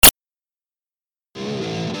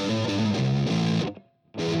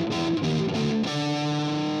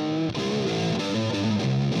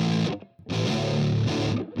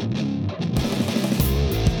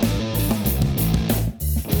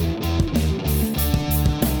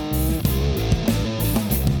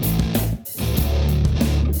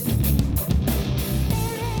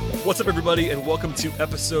What's up, everybody, and welcome to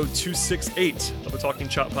episode 268 of the Talking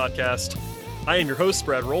Chop podcast. I am your host,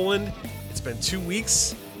 Brad Rowland. It's been 2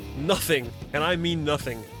 weeks. Nothing, and I mean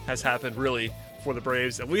nothing, has happened really for the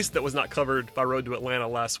Braves, at least that was not covered by Road to Atlanta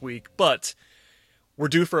last week. But we're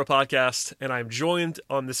due for a podcast, and I'm joined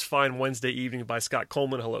on this fine Wednesday evening by Scott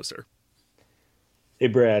Coleman. Hello, sir. Hey,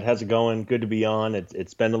 Brad. How's it going? Good to be on.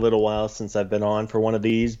 It's been a little while since I've been on for one of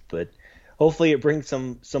these, but hopefully it brings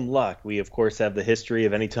some luck. We, of course, have the history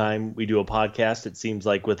of any time we do a podcast, it seems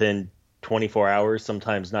like within 24 hours,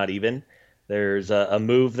 sometimes not even, there's a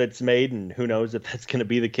move that's made, and who knows if that's going to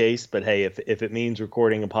be the case. But hey, if it means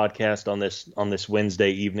recording a podcast on this Wednesday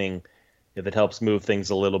evening, if it helps move things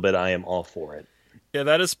a little bit, I am all for it. Yeah,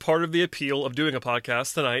 that is part of the appeal of doing a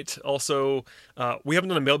podcast tonight. Also, we haven't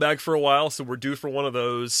done a mailbag for a while, so we're due for one of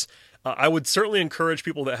those. I would certainly encourage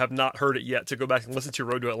people that have not heard it yet to go back and listen to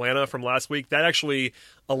Road to Atlanta from last week. That actually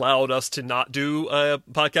allowed us to not do a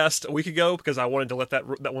podcast a week ago because I wanted to let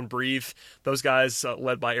that one breathe. Those guys,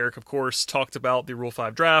 led by Eric, of course, talked about the Rule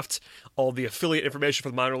 5 draft, all the affiliate information for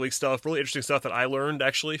the minor league stuff, really interesting stuff that I learned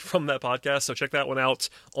actually from that podcast. So check that one out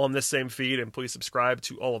on this same feed, and please subscribe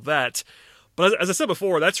to all of that. But as I said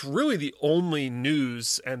before, that's really the only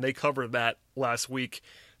news, and they covered that last week.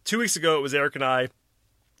 2 weeks ago, it was Eric and I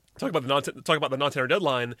talk about the non-tender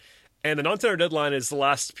deadline, and the non-tender deadline is the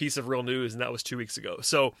last piece of real news, and that was 2 weeks ago.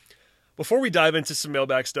 So before we dive into some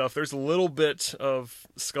mailbag stuff, there's a little bit of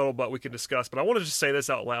scuttlebutt we can discuss, but I want to just say this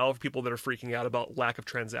out loud for people that are freaking out about lack of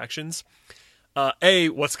transactions.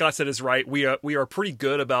 What Scott said is right. We are pretty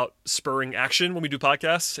good about spurring action when we do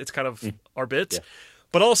podcasts. It's kind of our bit. Yeah.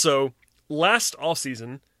 But also, last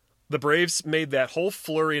offseason, the Braves made that whole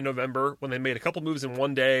flurry in November when they made a couple moves in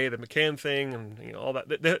one day, the McCann thing, and all that.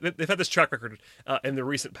 They've had this track record in the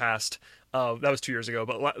recent past. That was 2 years ago,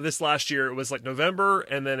 but this last year it was like November,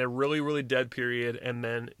 and then a really, really dead period, and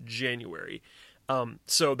then January.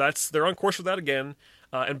 So they're on course for that again.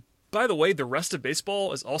 And by the way, the rest of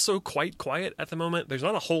baseball is also quite quiet at the moment. There's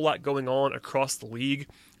not a whole lot going on across the league,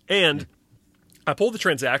 and I pulled the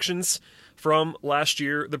transactions from last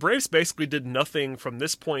year. The Braves basically did nothing from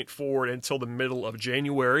this point forward until the middle of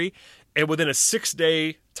January, and within a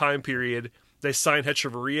 6-day time period, they signed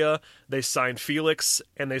Hechavarria, they signed Felix,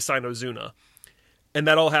 and they signed Ozuna. And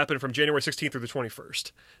that all happened from January 16th through the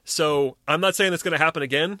 21st. So I'm not saying that's going to happen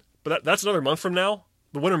again, but that's another month from now.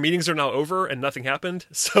 The winter meetings are now over and nothing happened,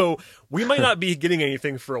 so we might not be getting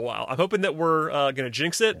anything for a while. I'm hoping that we're going to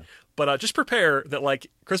jinx it, but just prepare that like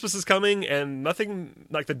Christmas is coming and nothing,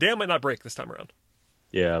 like the dam might not break this time around.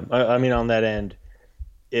 Yeah, I mean, on that end,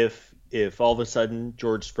 if all of a sudden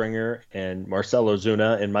George Springer and Marcell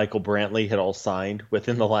Ozuna and Michael Brantley had all signed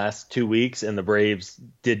within the last 2 weeks and the Braves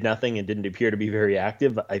did nothing and didn't appear to be very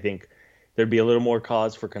active, I think there'd be a little more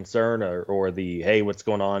cause for concern or the, hey, what's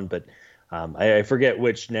going on? But I forget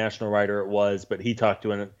which national writer it was, but he talked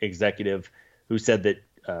to an executive who said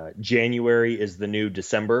that January is the new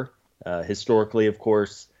December. Historically, of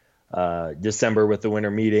course, December with the winter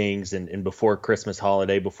meetings and before Christmas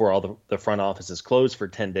holiday, before all the front office is closed for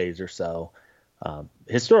 10 days or so.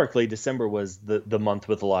 Historically, December was the month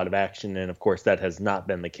with a lot of action, and of course that has not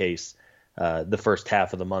been the case the first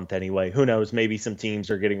half of the month anyway. Who knows? Maybe some teams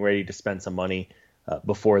are getting ready to spend some money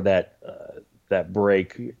before that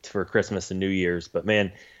break for Christmas and New Year's. But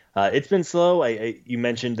man, it's been slow. You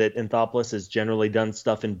mentioned that Anthopoulos has generally done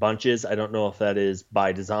stuff in bunches. I don't know if that is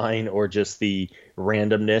by design or just the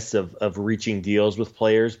randomness of reaching deals with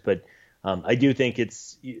players. But I do think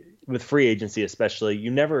it's, with free agency especially,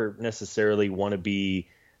 you never necessarily want to be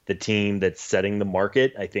the team that's setting the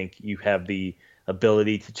market. I think you have the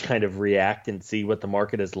ability to kind of react and see what the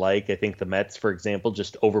market is like. I think the Mets, for example,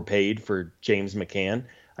 just overpaid for James McCann.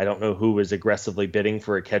 I don't know who was aggressively bidding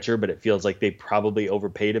for a catcher, but it feels like they probably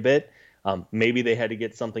overpaid a bit. Maybe they had to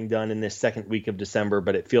get something done in this second week of December,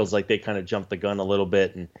 but it feels like they kind of jumped the gun a little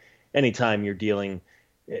bit. And anytime you're dealing,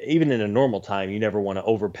 even in a normal time, you never want to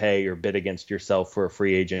overpay or bid against yourself for a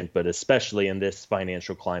free agent, but especially in this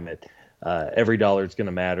financial climate, every dollar is going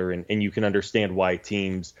to matter. And you can understand why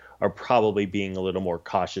teams are probably being a little more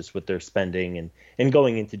cautious with their spending. And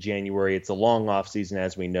going into January, it's a long off season,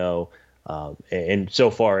 as we know. And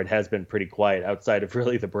so far it has been pretty quiet outside of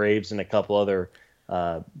really the Braves and a couple other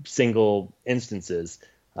single instances.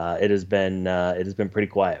 It has been pretty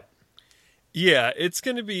quiet. Yeah, it's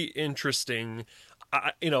going to be interesting.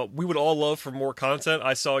 We would all love for more content.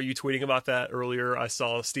 I saw you tweeting about that earlier. I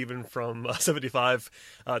saw Steven from 75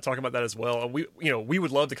 talking about that as well. And we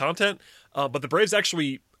would love the content, but the Braves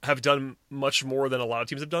actually have done much more than a lot of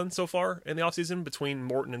teams have done so far in the offseason between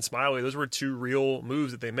Morton and Smiley. Those were two real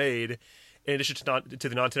moves that they made. in addition to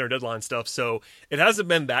the non-tender deadline stuff. So it hasn't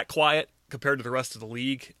been that quiet compared to the rest of the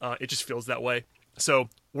league. It just feels that way. So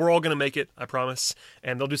we're all going to make it, I promise,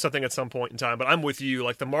 and they'll do something at some point in time. But I'm with you.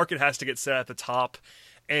 Like, the market has to get set at the top.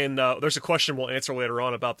 And there's a question we'll answer later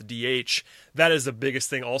on about the DH. That is the biggest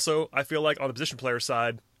thing also, I feel like, on the position player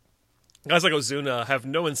side. Guys like Ozuna have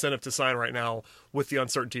no incentive to sign right now with the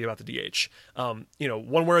uncertainty about the DH.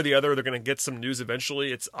 One way or the other, they're going to get some news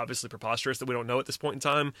eventually. It's obviously preposterous that we don't know at this point in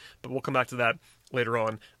time, but we'll come back to that later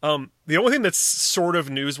on. The only thing that's sort of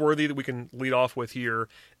newsworthy that we can lead off with here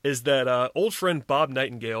is that old friend Bob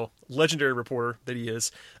Nightingale, legendary reporter that he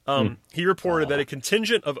is, he reported that a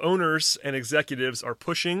contingent of owners and executives are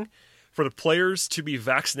pushing for the players to be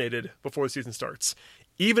vaccinated before the season starts,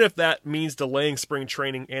 even if that means delaying spring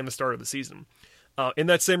training and the start of the season. In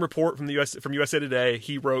that same report from USA Today,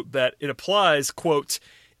 he wrote that it applies, quote,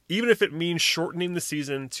 even if it means shortening the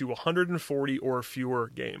season to 140 or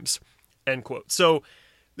fewer games, end quote. So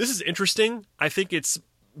this is interesting. I think it's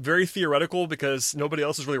very theoretical because nobody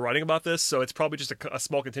else is really writing about this, so it's probably just a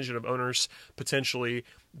small contingent of owners potentially.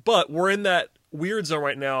 But we're in that weird zone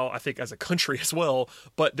right now, I think, as a country as well,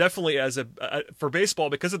 but definitely for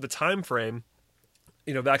baseball, because of the time frame.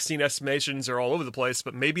 Vaccine estimations are all over the place,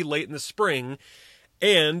 but maybe late in the spring.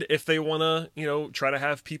 And if they want to, try to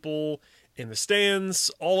have people in the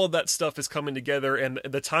stands, all of that stuff is coming together. And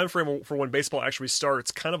the time frame for when baseball actually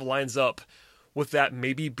starts kind of lines up with that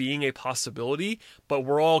maybe being a possibility. But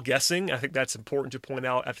we're all guessing. I think that's important to point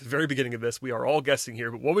out at the very beginning of this. We are all guessing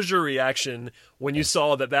here. But what was your reaction when you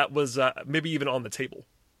saw that was maybe even on the table?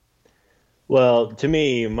 Well, to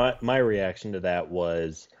me, my reaction to that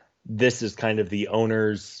was, this is kind of the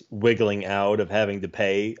owners wiggling out of having to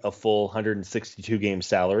pay a full 162 game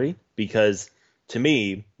salary, because to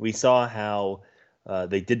me, we saw how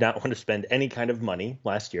they did not want to spend any kind of money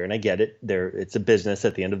last year. And I get it. It's a business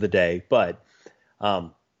at the end of the day. But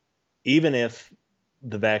even if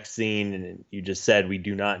the vaccine, and you just said we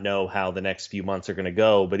do not know how the next few months are going to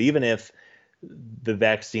go, but even if the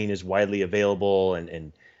vaccine is widely available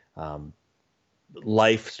and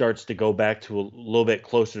life starts to go back to a little bit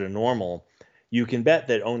closer to normal, you can bet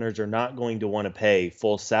that owners are not going to want to pay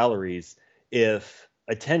full salaries if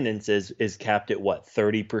attendance is capped at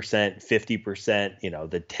 30%, 50%,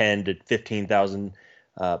 the 10 to 15,000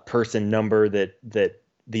 person number that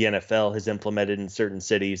the NFL has implemented in certain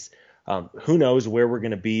cities. Who knows where we're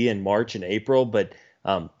going to be in March and April, but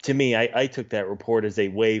to me, I took that report as a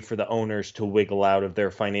way for the owners to wiggle out of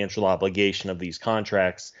their financial obligation of these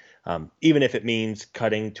contracts. Even if it means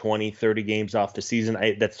cutting 20, 30 games off the season,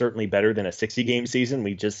 that's certainly better than a 60-game season.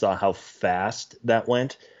 We just saw how fast that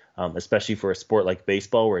went, especially for a sport like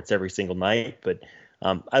baseball where it's every single night. But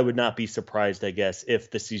I would not be surprised, I guess,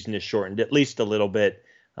 if the season is shortened at least a little bit.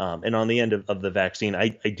 And on the end of the vaccine, I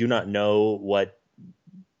do not know what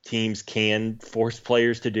teams can force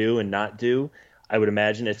players to do and not do. I would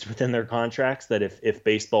imagine it's within their contracts that if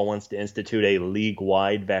baseball wants to institute a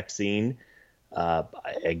league-wide vaccine,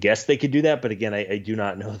 I guess they could do that, but again, I do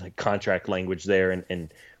not know the contract language there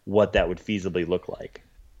and what that would feasibly look like.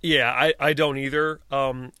 Yeah, I don't either.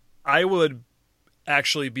 I would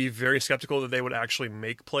actually be very skeptical that they would actually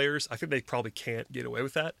make players. I think they probably can't get away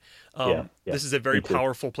with that. This is a very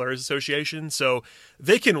powerful players association, so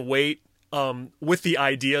they can wait with the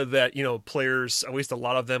idea that players, at least a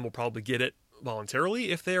lot of them, will probably get it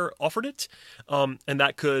voluntarily if they're offered it, and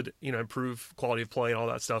that could improve quality of play and all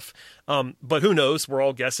that stuff, but who knows? We're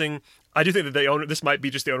all guessing. I do think that this might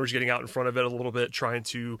be just the owners getting out in front of it a little bit, trying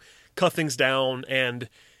to cut things down. And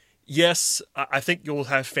yes, I think you'll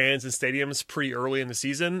have fans in stadiums pretty early in the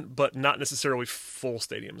season, but not necessarily full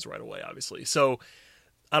stadiums right away, obviously. So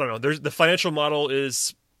I don't know. The financial model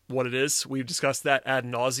is what it is. We've discussed that ad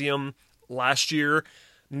nauseum last year.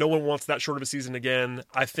 No one wants that short of a season again.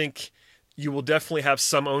 I think you will definitely have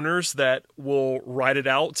some owners that will ride it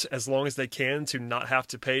out as long as they can to not have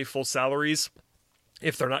to pay full salaries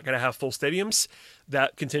if they're not going to have full stadiums.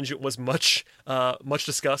 That contingent was much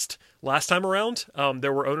discussed last time around.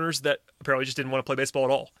 There were owners that apparently just didn't want to play baseball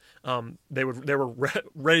at all. They were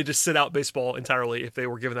ready to sit out baseball entirely if they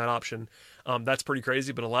were given that option. That's pretty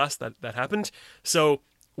crazy, but alas, that happened. So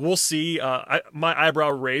we'll see. My eyebrow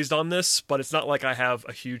raised on this, but it's not like I have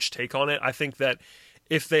a huge take on it. I think that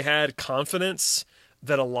if they had confidence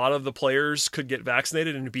that a lot of the players could get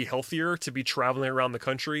vaccinated and be healthier to be traveling around the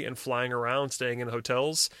country and flying around, staying in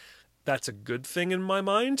hotels, that's a good thing in my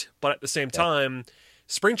mind. But at the same time,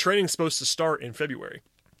 spring training is supposed to start in February.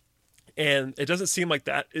 And it doesn't seem like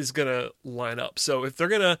that is going to line up. So if they're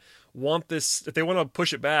going to want this, if they want to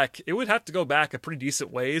push it back, it would have to go back a pretty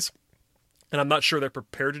decent ways. And I'm not sure they're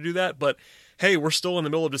prepared to do that, but hey, we're still in the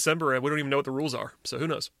middle of December and we don't even know what the rules are. So who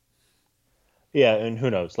knows? Yeah, and who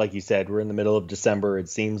knows? Like you said, we're in the middle of December. It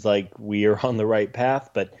seems like we are on the right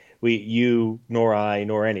path, but you, nor I,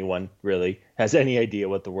 nor anyone really has any idea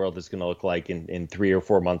what the world is going to look like in 3 or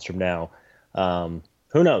 4 months from now.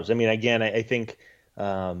 Who knows? I mean, again, I think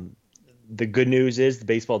the good news is the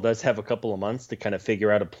baseball does have a couple of months to kind of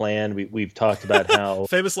figure out a plan. We've talked about how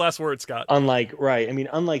famous last words, Scott. Unlike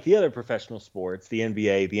the other professional sports, the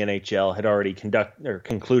NBA, the NHL had already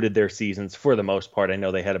concluded their seasons for the most part. I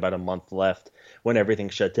know they had about a month left when everything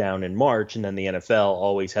shut down in March, and then the NFL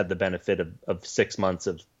always had the benefit of 6 months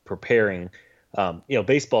of preparing.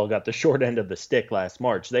 Baseball got the short end of the stick last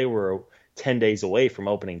March. They were 10 days away from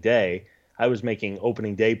opening day. I was making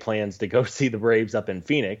opening day plans to go see the Braves up in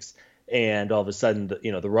Phoenix, and all of a sudden,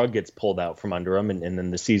 the rug gets pulled out from under them, and then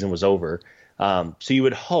the season was over. So you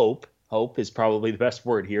would hope is probably the best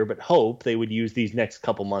word here, but hope they would use these next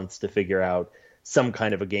couple months to figure out some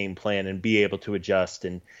kind of a game plan and be able to adjust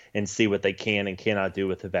and see what they can and cannot do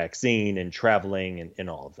with the vaccine and traveling and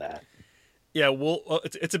all of that. Yeah, well,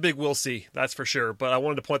 it's a big we'll see, that's for sure. But I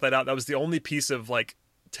wanted to point that out. That was the only piece of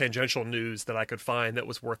tangential news that I could find that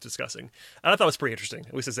was worth discussing. And I thought it was pretty interesting,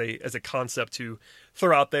 at least as a concept to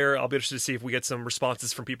throw out there. I'll be interested to see if we get some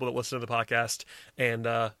responses from people that listen to the podcast and,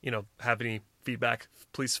 have any feedback.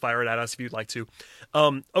 Please fire it at us if you'd like to.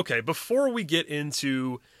 Okay, before we get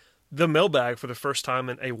into the mailbag for the first time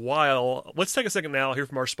in a while, let's take a second now, hear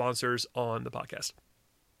from our sponsors on the podcast.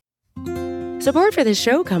 Support for this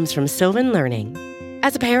show comes from Sylvan Learning.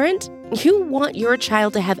 As a parent, you want your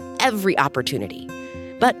child to have every opportunity,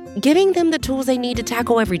 but giving them the tools they need to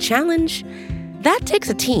tackle every challenge, that takes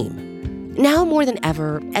a team. Now more than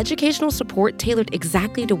ever, educational support tailored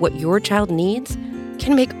exactly to what your child needs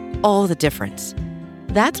can make all the difference.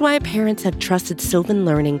 That's why parents have trusted Sylvan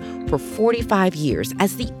Learning for 45 years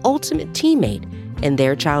as the ultimate teammate in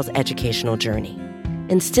their child's educational journey,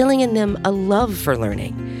 instilling in them a love for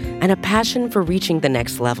learning and a passion for reaching the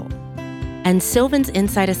next level. And Sylvan's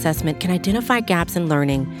Insight Assessment can identify gaps in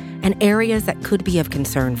learning and areas that could be of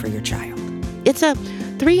concern for your child. It's a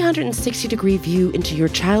 360-degree view into your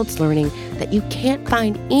child's learning that you can't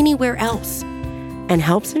find anywhere else, and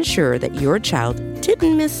helps ensure that your child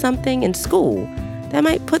didn't miss something in school that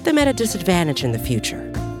might put them at a disadvantage in the future.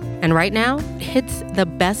 And right now, it's the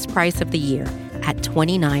best price of the year at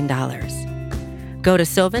 $29. Go to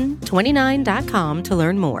sylvan29.com to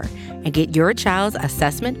learn more and get your child's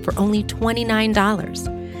assessment for only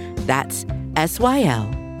 $29. That's SYLVAN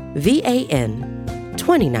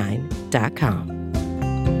 29.com.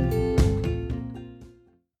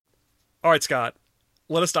 All right, Scott,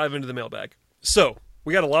 let us dive into the mailbag. So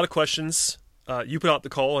we got a lot of questions. You put out the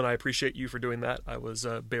call, and I appreciate you for doing that. I was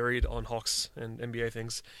buried on Hawks and NBA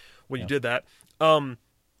things when you did that.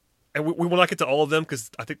 And we will not get to all of them because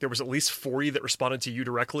I think there was at least 40 that responded to you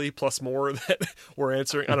directly, plus more that were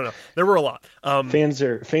answering. I don't know. There were a lot. Fans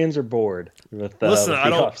are bored with. Listen,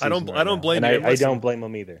 with I don't blame you. I don't blame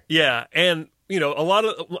them either. Yeah, and a lot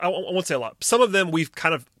of I won't say a lot. Some of them we've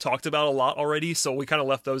kind of talked about a lot already, so we kind of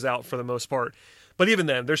left those out for the most part. But even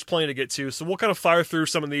then, there's plenty to get to, so we'll kind of fire through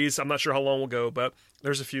some of these. I'm not sure how long we'll go, but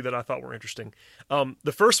there's a few that I thought were interesting.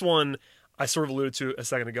 The first one I sort of alluded to a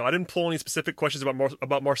second ago. I didn't pull any specific questions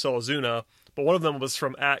about Marcell Ozuna, but one of them was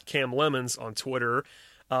from @CamLemons on Twitter,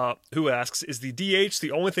 who asks, is the DH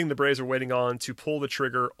the only thing the Braves are waiting on to pull the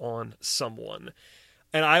trigger on someone?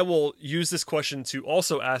 And I will use this question to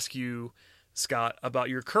also ask you, Scott, about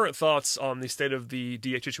your current thoughts on the state of the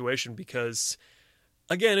DH situation, because,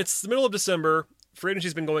 again, it's the middle of December. Free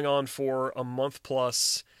agency's been going on for a month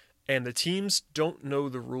plus, and the teams don't know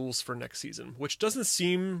the rules for next season, which doesn't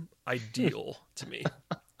seem ideal to me.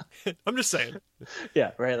 I'm just saying.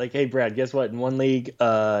 Yeah, right. Like, hey, Brad, guess what? In one league,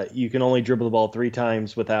 you can only dribble the ball 3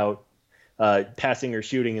 times without passing or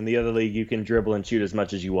shooting. In the other league, you can dribble and shoot as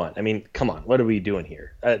much as you want. I mean, come on, what are we doing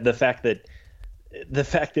here? The fact that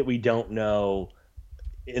we don't know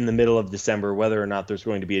in the middle of December whether or not there's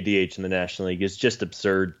going to be a DH in the National League is just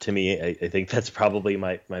absurd to me. I think that's probably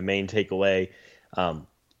my main takeaway.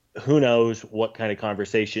 Who knows what kind of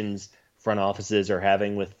conversations front offices are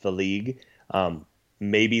having with the league.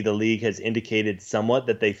 Maybe the league has indicated somewhat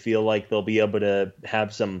that they feel like they'll be able to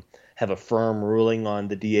have a firm ruling on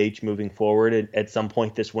the DH moving forward at some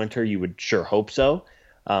point this winter. You would sure hope so.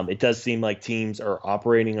 It does seem like teams are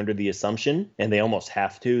operating under the assumption, and they almost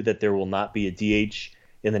have to, that there will not be a DH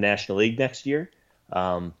in the National League next year.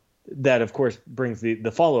 That, of course, brings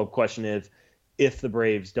the follow-up question of, if the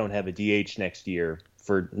Braves don't have a DH next year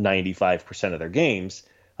for 95% of their games,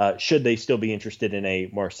 should they still be interested in a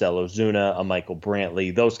Marcell Ozuna, a Michael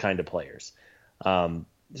Brantley, those kind of players.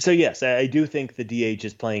 So yes, I do think the DH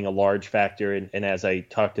is playing a large factor. And as I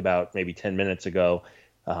talked about maybe 10 minutes ago,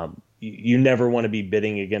 you never want to be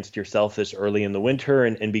bidding against yourself this early in the winter.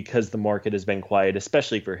 And because the market has been quiet,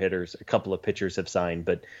 especially for hitters, a couple of pitchers have signed,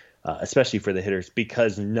 but especially for the hitters,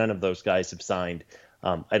 because none of those guys have signed.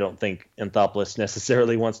 I don't think Anthopoulos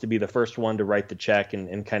necessarily wants to be the first one to write the check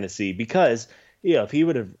and kind of see, because if he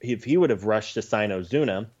would have rushed to sign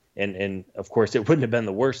Ozuna, and of course it wouldn't have been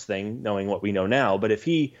the worst thing knowing what we know now, but if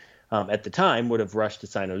he at the time would have rushed to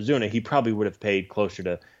sign Ozuna, he probably would have paid closer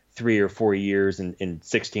to 3 or 4 years in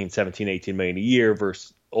 16, 17, 18 million a year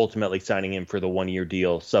versus ultimately signing him for the 1 year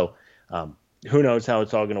deal. So who knows how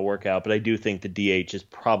it's all going to work out, but I do think the DH is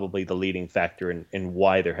probably the leading factor in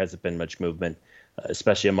why there hasn't been much movement,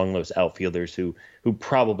 especially among those outfielders who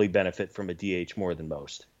probably benefit from a DH more than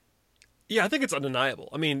most. Yeah, I think it's undeniable.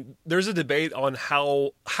 I mean, there's a debate on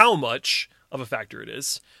how much of a factor it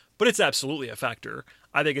is, but it's absolutely a factor.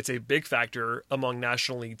 I think it's a big factor among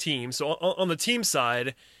National League teams. So on the team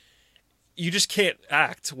side, you just can't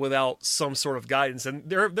act without some sort of guidance. And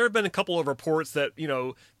there have been a couple of reports that,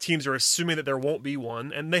 teams are assuming that there won't be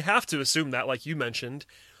one, and they have to assume that, like you mentioned.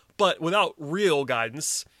 But without real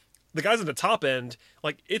guidance, the guys at the top end,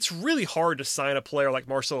 it's really hard to sign a player like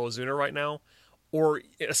Marcell Ozuna right now. Or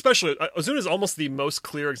especially, Ozuna is almost the most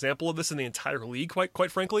clear example of this in the entire league,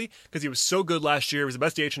 quite frankly, because he was so good last year. He was the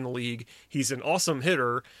best DH in the league. He's an awesome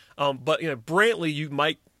hitter. But Brantley, you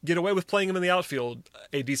might get away with playing him in the outfield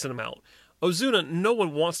a decent amount. Ozuna, no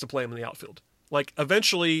one wants to play him in the outfield.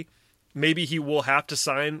 Eventually, maybe he will have to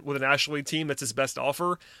sign with a National League team. That's his best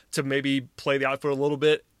offer, to maybe play the outfield a little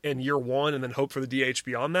bit in year one and then hope for the DH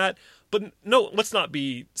beyond that. But no, let's not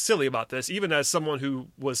be silly about this. Even as someone who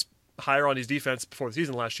was higher on his defense before the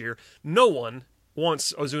season last year, no one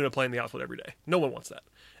wants Ozuna playing the outfield every day. No one wants that.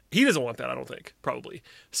 He doesn't want that, I don't think, probably.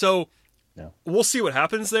 So no. We'll see what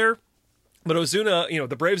happens there. But Ozuna,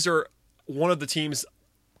 the Braves are one of the teams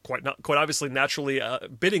quite obviously naturally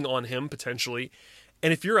bidding on him potentially.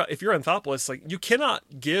 And if you're Anthopoulos, you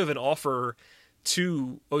cannot give an offer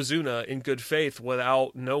to Ozuna in good faith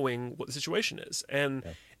without knowing what the situation is. And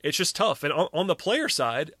it's just tough. And on the player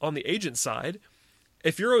side, on the agent side,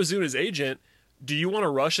 if you're Ozuna's agent, do you want to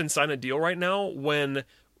rush and sign a deal right now when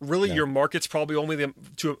really your market's probably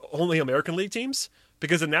only American League teams?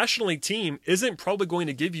 Because a National League team isn't probably going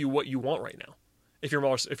to give you what you want right now. If you're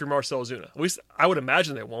Marcell Ozuna, at least I would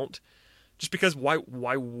imagine they won't. Just because why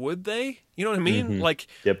would they? You know what I mean?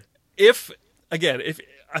 Mm-hmm. If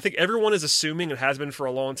I think everyone is assuming and has been for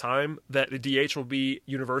a long time that the DH will be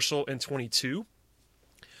universal in 22.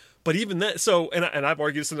 But even that, and I've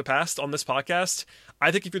argued this in the past on this podcast,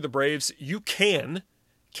 I think if you're the Braves, you can,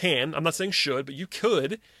 I'm not saying should, but you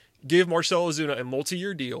could give Marcell Ozuna a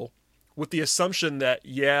multi-year deal with the assumption that,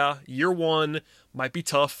 year one might be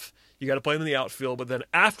tough. You got to play him in the outfield, but then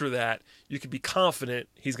after that, you can be confident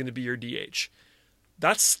he's going to be your DH.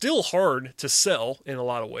 That's still hard to sell in a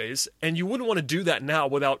lot of ways, and you wouldn't want to do that now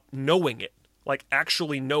without knowing it,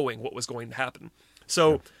 actually knowing what was going to happen.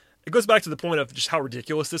 So it goes back to the point of just how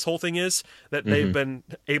ridiculous this whole thing is, that they've been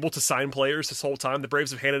able to sign players this whole time. The Braves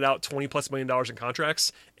have handed out $20+ million in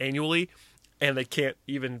contracts annually, and they can't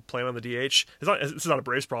even plan on the DH. It's not a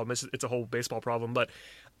Braves problem. It's a whole baseball problem, but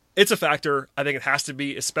it's a factor. I think it has to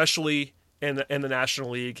be, especially in the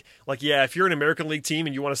National League. If you're an American League team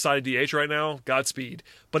and you want to sign a DH right now, Godspeed.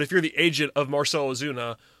 But if you're the agent of Marcell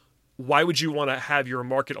Ozuna, why would you want to have your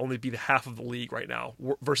market only be the half of the league right now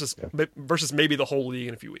versus maybe the whole league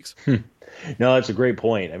in a few weeks? No, that's a great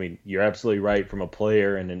point. I mean, you're absolutely right from a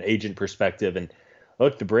player and an agent perspective. And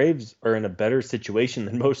look, the Braves are in a better situation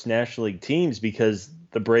than most National League teams because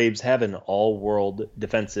the Braves have an all-world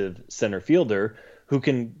defensive center fielder who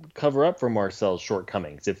can cover up for Marcel's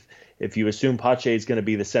shortcomings. If you assume Pache is going to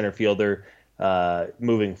be the center fielder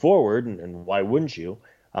moving forward, and why wouldn't you?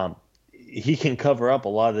 He can cover up a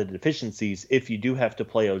lot of the deficiencies if you do have to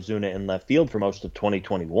play Ozuna in left field for most of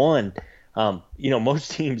 2021.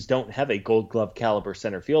 Most teams don't have a Gold Glove caliber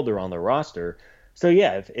center fielder on their roster. So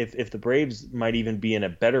yeah, if the Braves might even be in a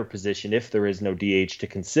better position if there is no DH to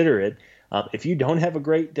consider it. If you don't have a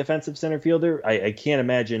great defensive center fielder, I can't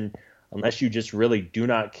imagine, unless you just really do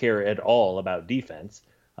not care at all about defense.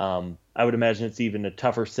 I would imagine it's even a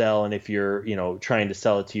tougher sell. And if you're, trying to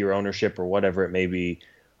sell it to your ownership or whatever it may be,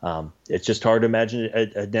 it's just hard to imagine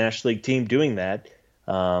a National League team doing that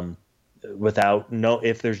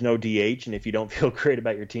if there's no DH and if you don't feel great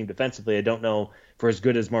about your team defensively. I don't know, for as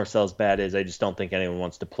good as Marcel's bat is, I just don't think anyone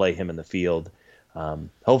wants to play him in the field.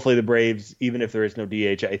 Hopefully the Braves, even if there is no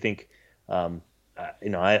DH, I think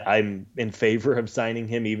I'm in favor of signing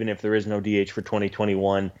him, even if there is no DH for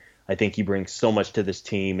 2021. I think he brings so much to this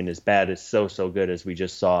team, and his bat is so good, as we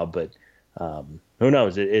just saw. But who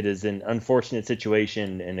knows? It is an unfortunate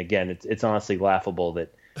situation, and again, it's honestly laughable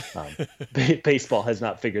that baseball has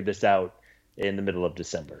not figured this out in the middle of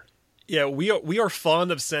December. Yeah, we are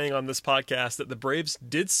fond of saying on this podcast that the Braves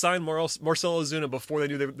did sign Marcell Ozuna before they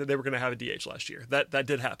knew that they were going to have a DH last year. That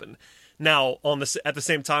did happen. Now, at the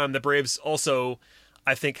same time, the Braves also,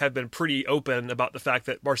 I think, have been pretty open about the fact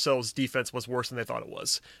that Marcell's defense was worse than they thought it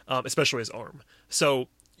was, especially his arm. So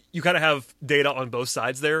you kind of have data on both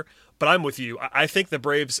sides there. But I'm with you. I think the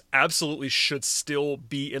Braves absolutely should still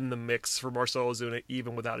be in the mix for Marcell Ozuna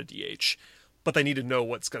even without a DH. But they need to know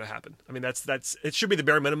what's going to happen. I mean, that's it should be the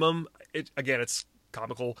bare minimum. It's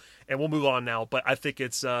comical, and we'll move on now. But I think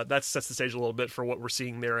it's that sets the stage a little bit for what we're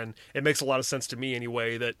seeing there, and it makes a lot of sense to me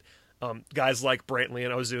anyway that guys like Brantley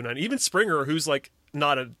and Ozuna, and even Springer, who's like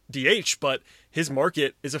not a DH, but his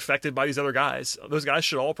market is affected by these other guys. Those guys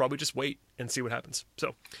should all probably just wait and see what happens.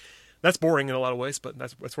 So that's boring in a lot of ways, but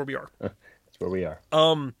that's where we are. That's where we are.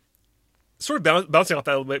 Sort of bouncing off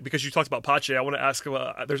that a little bit because you talked about Pache. I want to ask.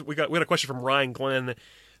 We got a question from Ryan Glenn,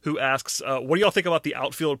 who asks, "What do y'all think about the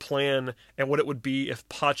outfield plan and what it would be if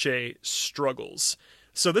Pache struggles?"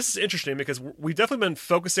 So this is interesting because we've definitely been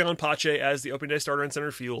focusing on Pache as the opening day starter in center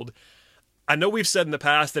field. I know we've said in the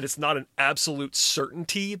past that it's not an absolute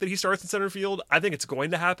certainty that he starts in center field. I think it's going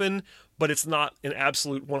to happen, but it's not an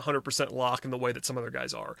absolute 100% lock in the way that some other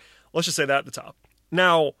guys are. Let's just say that at the top.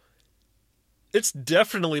 Now, it's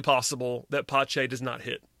definitely possible that Pache does not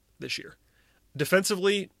hit this year.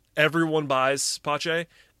 Defensively, everyone buys Pache.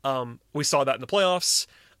 We saw that in the playoffs.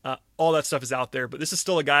 All that stuff is out there, but this is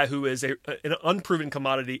still a guy who is an unproven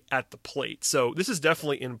commodity at the plate. So this is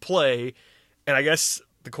definitely in play. And I guess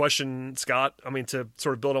the question, Scott, to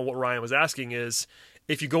sort of build on what Ryan was asking is,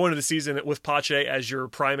 if you go into the season with Pache as your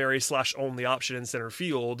primary / only option in center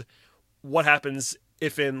field, what happens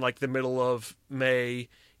if in like the middle of May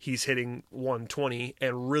he's hitting 120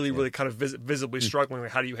 and really kind of visibly struggling?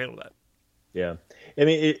 Like, how do you handle that? Yeah. I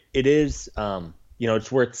mean, it is,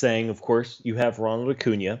 it's worth saying, of course, you have Ronald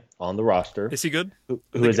Acuna on the roster. Is he good?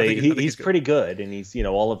 He's pretty good, and he's,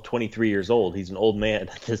 all of 23 years old. He's an old man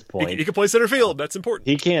at this point. He can play center field. That's important.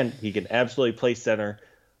 He can absolutely play center.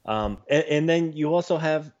 And then you also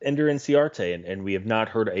have Ender Inciarte, and we have not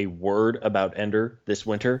heard a word about Ender this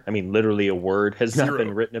winter. I mean, literally a word has not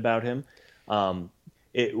been written about him.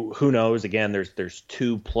 Who knows? Again, there's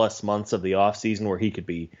 2+ months of the offseason where he could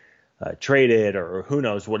be traded, or who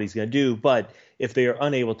knows what he's going to do. But if they are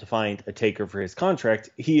unable to find a taker for his contract,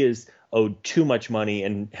 he is owed too much money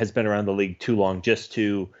and has been around the league too long just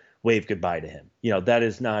to wave goodbye to him. That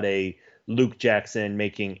is not a Luke Jackson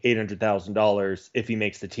making $800,000 if he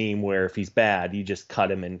makes the team, where if he's bad, you just cut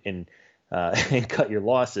him and cut your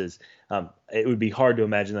losses. It would be hard to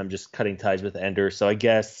imagine them just cutting ties with Ender. So I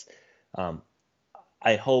guess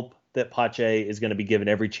I hope that Pache is going to be given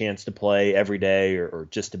every chance to play every day, or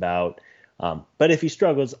just about. But if he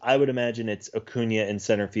struggles, I would imagine it's Acuna in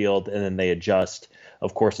center field, and then they adjust.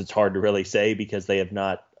 Of course, it's hard to really say because they have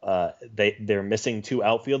not. They're missing 2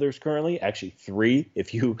 outfielders currently, actually 3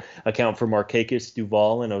 if you account for Markakis,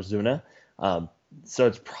 Duvall, and Ozuna. So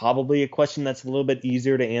it's probably a question that's a little bit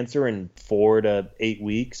easier to answer in 4 to 8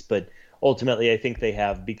 weeks. But ultimately, I think they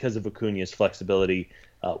have, because of Acuna's flexibility,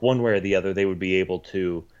 one way or the other, they would be able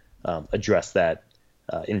to address that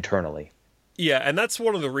internally. Yeah, and that's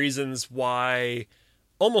one of the reasons why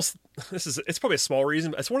it's probably a small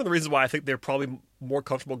reason, but it's one of the reasons why I think they're probably more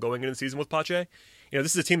comfortable going into the season with Pache.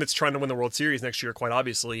 This is a team that's trying to win the World Series next year, quite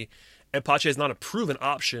obviously, and Pache is not a proven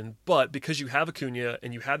option, but because you have Acuna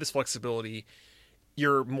and you have this flexibility,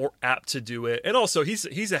 you're more apt to do it. And also,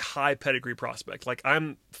 he's a high pedigree prospect. Like,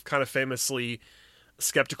 I'm kind of famously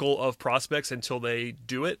skeptical of prospects until they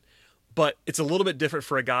do it, but it's a little bit different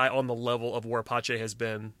for a guy on the level of where Pache has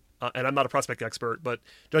been. And I'm not a prospect expert, but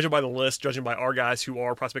judging by the list, judging by our guys who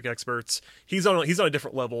are prospect experts, he's on a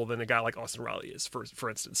different level than a guy like Austin Riley is, for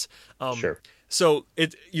instance. Sure. So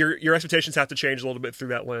your expectations have to change a little bit through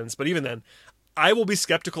that lens. But even then, I will be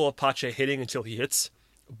skeptical of Pache hitting until he hits.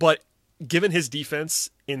 But given his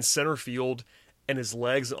defense in center field and his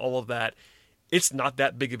legs and all of that, it's not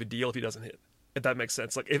that big of a deal if he doesn't hit. If that makes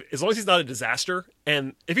sense. Like, as long as he's not a disaster,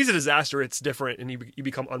 and if he's a disaster, it's different, and you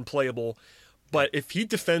become unplayable. But if he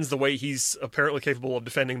defends the way he's apparently capable of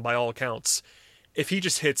defending by all accounts, if he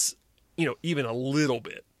just hits, even a little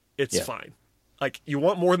bit, it's fine. Like, you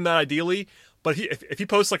want more than that ideally, but if he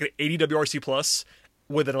posts like an 80 WRC plus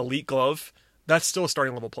with an elite glove, that's still a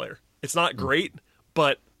starting level player. It's not great,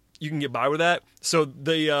 but you can get by with that. So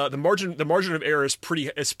the margin of error is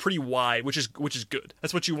pretty wide, which is good.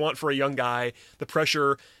 That's what you want for a young guy. The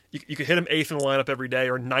pressure, you could hit him 8th in the lineup every day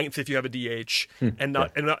or 9th if you have a DH, and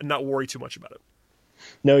not worry too much about it.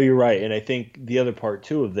 No, you're right. And I think the other part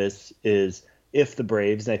too of this is if the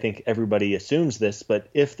Braves, and I think everybody assumes this, but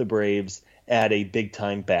if the Braves add a big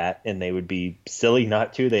time bat, and they would be silly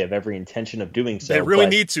not to, they have every intention of doing so. They really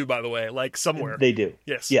need to, by the way, like somewhere. They do.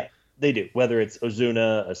 Yes. Yeah. They do. Whether it's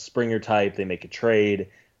Ozuna, a Springer type, they make a trade.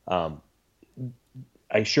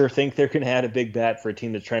 I sure think they're going to add a big bat for a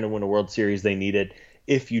team that's trying to win a World Series. They need it.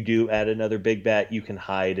 If you do add another big bat, you can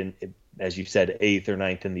hide in, as you said, 8th or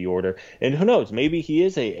 9th in the order. And who knows? Maybe he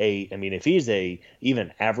is I mean, if he's a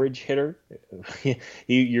even average hitter,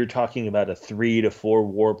 you're talking about a 3 to 4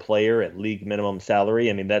 WAR player at league minimum salary.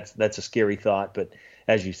 I mean, that's a scary thought. But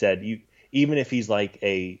as you said, even if he's like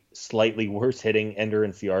a slightly worse hitting Ender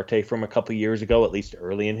Inciarte from a couple years ago, at least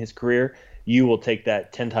early in his career, you will take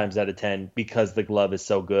that 10 times out of 10 because the glove is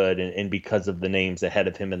so good and because of the names ahead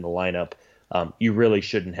of him in the lineup. You really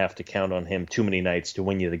shouldn't have to count on him too many nights to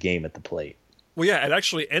win you the game at the plate. Well, yeah, and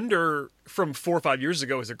actually Ender from 4 or 5 years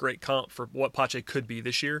ago is a great comp for what Pache could be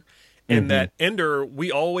this year. And that Ender,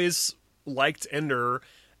 we always liked Ender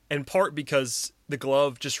in part because the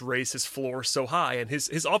glove just raised his floor so high, and his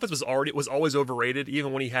offense was always overrated.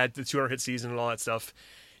 Even when he had the 200 hit season and all that stuff,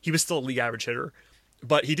 he was still a league average hitter,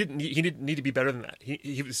 but he didn't need to be better than that.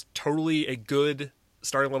 He was totally a good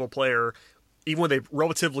starting level player, even with a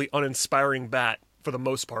relatively uninspiring bat for the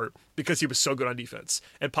most part, because he was so good on defense.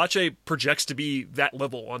 And Pache projects to be that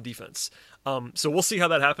level on defense. So we'll see how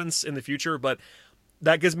that happens in the future, but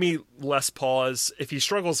that gives me less pause. If he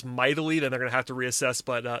struggles mightily, then they're going to have to reassess.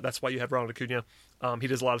 But that's why you have Ronald Acuna. He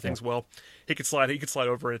does a lot of things well. He could slide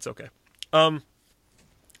over, and it's okay.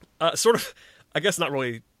 Sort of, I guess, not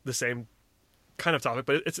really the same kind of topic,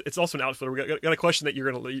 but it's also an outfielder. We got a question that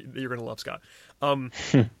you're gonna love, Scott.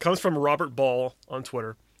 Comes from Robert Ball on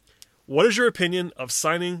Twitter. What is your opinion of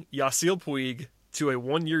signing Yasiel Puig to a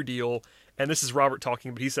 1-year deal? And this is Robert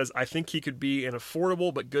talking, but he says, I think he could be an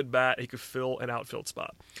affordable but good bat. He could fill an outfield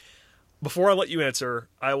spot. Before I let you answer,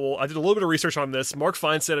 I did a little bit of research on this. Mark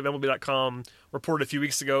Feinstein of MLB.com reported a few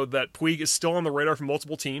weeks ago that Puig is still on the radar for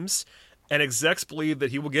multiple teams, and execs believe that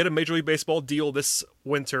he will get a Major League Baseball deal this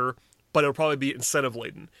winter, but it'll probably be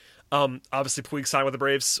incentive-laden. Obviously, Puig signed with the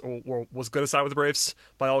Braves, or was going to sign with the Braves,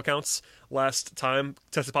 by all accounts, last time,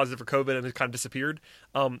 tested positive for COVID, and it kind of disappeared.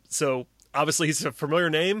 So, obviously, he's a familiar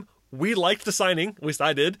name. We liked the signing, at least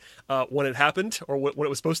I did, when it happened, or when it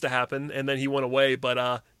was supposed to happen, and then he went away.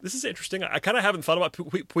 But this is interesting. I kind of haven't thought about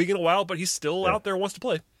Puig in a while, but he's still out there and wants to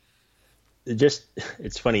play.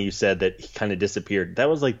 It's funny you said that he kind of disappeared. That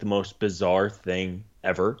was like the most bizarre thing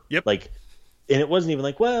ever. Yep. And it wasn't even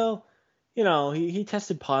like, well, he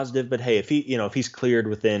tested positive, but hey, if he's cleared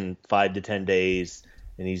within 5 to 10 days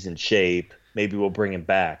and he's in shape, maybe we'll bring him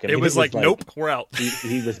back. It was like, nope, we're out.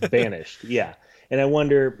 He was banished. Yeah. And I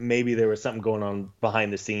wonder, maybe there was something going on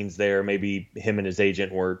behind the scenes there. Maybe him and his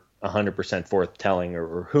agent were 100% forthtelling,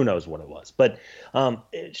 or who knows what it was. But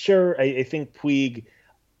sure, I think Puig,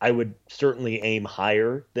 I would certainly aim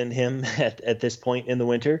higher than him at this point in the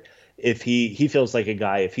winter. If he feels like a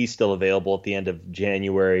guy, if he's still available at the end of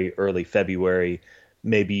January, early February,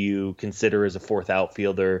 maybe you consider as a fourth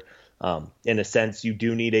outfielder. In a sense, you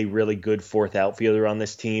do need a really good fourth outfielder on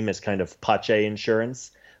this team as kind of Pache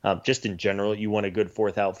insurance. Just in general, you want a good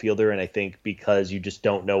fourth outfielder, and I think because you just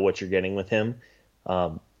don't know what you're getting with him,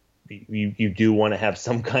 you do want to have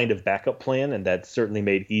some kind of backup plan, and that's certainly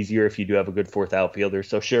made easier if you do have a good fourth outfielder.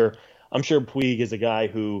 So sure, I'm sure Puig is a guy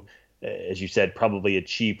who, as you said, probably a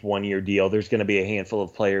cheap 1-year deal. There's going to be a handful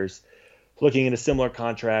of players looking at a similar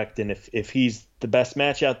contract, and if he's the best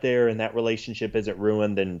match out there and that relationship isn't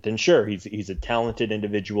ruined, then sure, he's a talented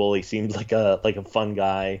individual. He seems like a fun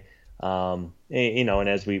guy. And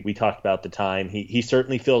as we talked about at the time, he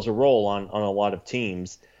certainly fills a role on a lot of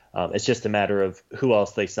teams. It's just a matter of who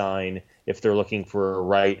else they sign. If they're looking for a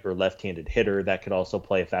right or left-handed hitter, that could also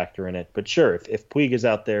play a factor in it. But sure, if Puig is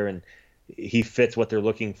out there and he fits what they're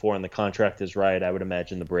looking for and the contract is right, I would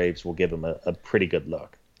imagine the Braves will give him a pretty good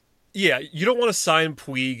look. Yeah, you don't want to sign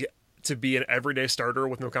Puig to be an everyday starter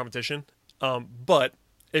with no competition. But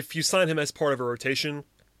if you sign him as part of a rotation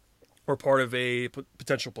or part of a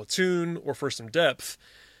potential platoon or for some depth,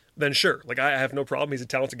 then sure. I have no problem. He's a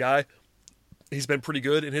talented guy. He's been pretty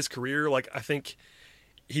good in his career. I think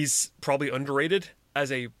he's probably underrated as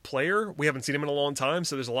a player. We haven't seen him in a long time,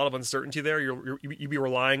 so there's a lot of uncertainty there. You'd be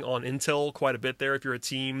relying on intel quite a bit there if you're a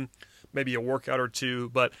team, maybe a workout or two.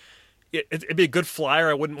 But it'd be a good flyer.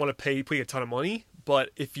 I wouldn't want to pay a ton of money, but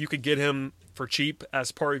if you could get him for cheap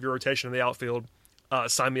as part of your rotation in the outfield,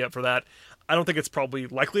 sign me up for that. I don't think it's probably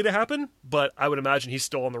likely to happen, but I would imagine he's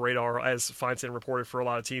still on the radar, as Feinstein reported, for a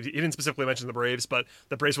lot of teams. He didn't specifically mention the Braves, but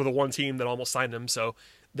the Braves were the one team that almost signed him, so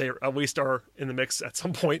they at least are in the mix at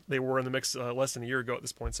some point. They were in the mix less than a year ago at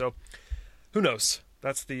this point, so who knows?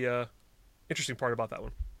 That's the interesting part about that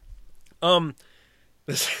one. All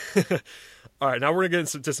right, now we're going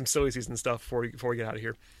to get into some silly season stuff before we get out of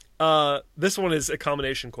here. This one is a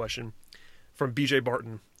combination question from BJ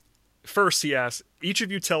Barton. First, he asks, each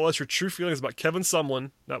of you tell us your true feelings about Kevin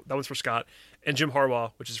Sumlin, that one's for Scott, and Jim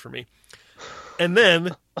Harbaugh, which is for me. And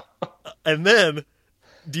then,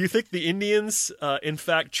 do you think the Indians, in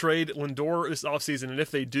fact, trade Lindor this offseason? And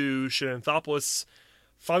if they do, should Anthopoulos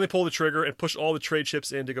finally pull the trigger and push all the trade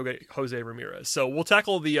chips in to go get Jose Ramirez? So we'll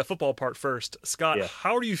tackle the football part first. Scott,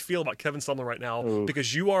 How do you feel about Kevin Sumlin right now? Ooh.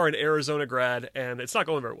 Because you are an Arizona grad, and it's not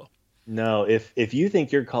going very well. No, if you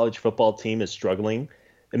think your college football team is struggling,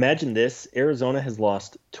 imagine this. Arizona has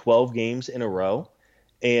lost 12 games in a row,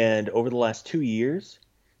 and over the last 2 years,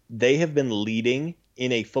 they have been leading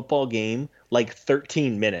in a football game like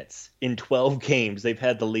 13 minutes. In 12 games, they've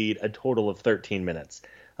had the lead a total of 13 minutes.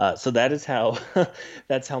 So that is how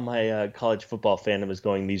that's how my college football fandom is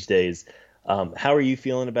going these days. How are you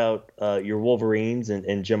feeling about your Wolverines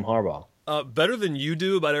and Jim Harbaugh? Better than you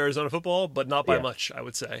do about Arizona football, but not by much, I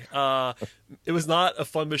would say. It was not a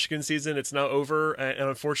fun Michigan season. It's now over, and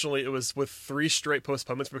unfortunately, it was with 3 straight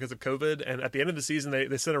postponements because of COVID. And at the end of the season,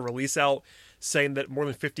 they sent a release out saying that more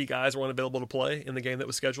than 50 guys were unavailable to play in the game that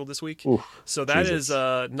was scheduled this week. Oof, so that Jesus.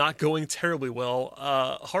 Is not going terribly well.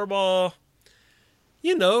 Harbaugh,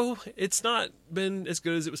 it's not been as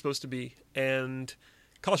good as it was supposed to be, and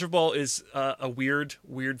college football is a weird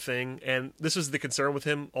thing, and this was the concern with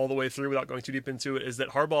him all the way through without going too deep into it, is that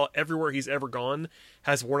Harbaugh, everywhere he's ever gone,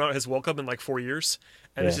 has worn out his welcome in like 4 years,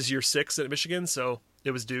 and this is year 6 at Michigan, so it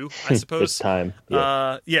was due, I suppose. It's time.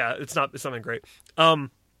 It's not been great. So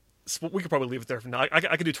we could probably leave it there for now.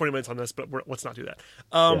 I could do 20 minutes on this, but let's not do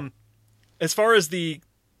that. As far as the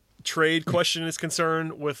trade question is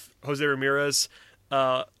concerned with Jose Ramirez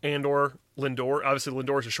and or Lindor, obviously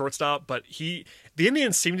Lindor is a shortstop, but the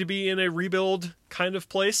Indians seem to be in a rebuild kind of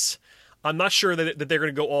place. I'm not sure that they're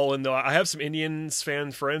going to go all in, though. I have some Indians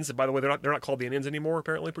fan friends, and by the way, they're not called the Indians anymore,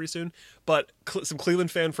 apparently, pretty soon, but some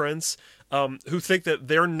Cleveland fan friends who think that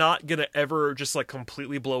they're not going to ever just like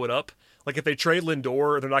completely blow it up. Like if they trade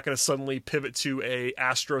Lindor, they're not going to suddenly pivot to a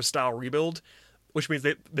Astro-style rebuild, which means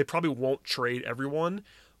they probably won't trade everyone.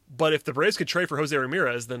 But if the Braves could trade for Jose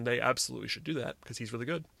Ramirez, then they absolutely should do that because he's really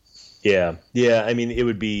good. Yeah. I mean, it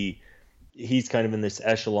would be – he's kind of in this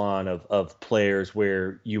echelon of players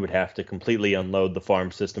where you would have to completely unload the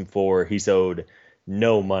farm system for. He's owed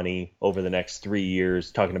no money over the next 3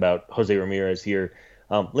 years. Talking about Jose Ramirez here.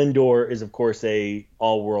 Lindor is, of course, a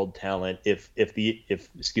all-world talent. If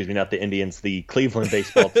not the Indians, the Cleveland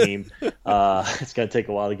baseball team. It's going to take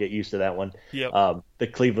a while to get used to that one. Yep. The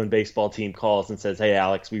Cleveland baseball team calls and says, "Hey,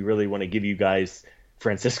 Alex, we really want to give you guys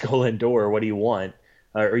Francisco Lindor. What do you want?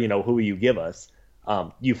 Or who will you give us?"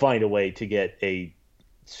 You find a way to get a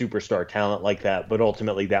superstar talent like that, but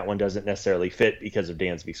ultimately that one doesn't necessarily fit because of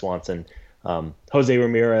Dansby Swanson. Jose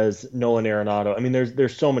Ramirez, Nolan Arenado. I mean,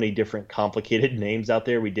 there's so many different complicated names out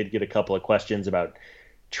there. We did get a couple of questions about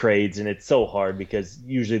trades, and it's so hard because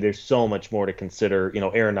usually there's so much more to consider.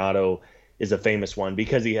 Arenado is a famous one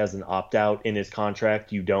because he has an opt-out in his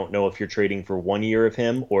contract. You don't know if you're trading for 1 year of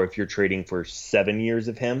him or if you're trading for 7 years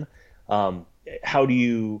of him. How do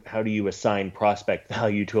you assign prospect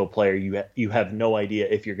value to a player? You have no idea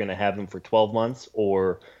if you're going to have him for 12 months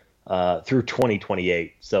or through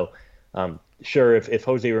 2028. So sure, if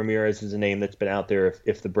Jose Ramirez is a name that's been out there,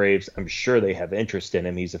 if the Braves, I'm sure they have interest in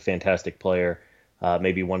him. He's a fantastic player,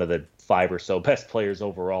 maybe one of the 5 or so best players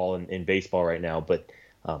overall in baseball right now. But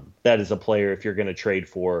that is a player, if you're going to trade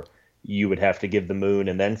for, you would have to give the moon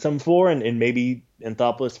and then some for, and maybe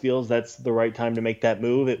Anthopoulos feels that's the right time to make that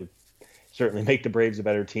move. It would certainly make the Braves a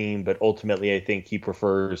better team, but ultimately I think he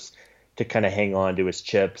prefers to kind of hang on to his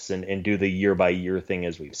chips and do the year-by-year thing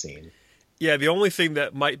as we've seen. Yeah, the only thing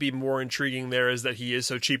that might be more intriguing there is that he is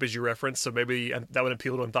so cheap, as you referenced, so maybe that would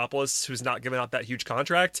appeal to Anthopoulos, who's not giving out that huge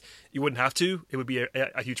contract. You wouldn't have to. It would be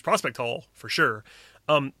a huge prospect haul, for sure.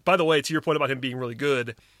 By the way, to your point about him being really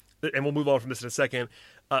good, and we'll move on from this in a second,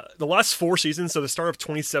 the last 4 seasons, so the start of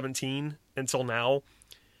 2017 until now,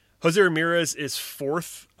 Jose Ramirez is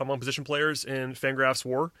 4th among position players in Fangraphs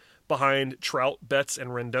WAR, behind Trout, Betts, and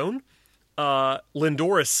Rendon.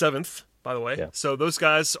 Lindor is 7th. By the way. Yeah. So those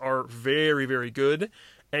guys are very, very good.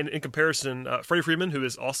 And in comparison, Freddie Freeman, who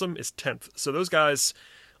is awesome, is 10th. So those guys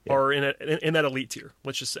are in that elite tier,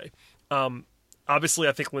 let's just say. Obviously,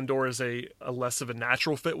 I think Lindor is a less of a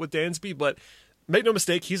natural fit with Dansby, but make no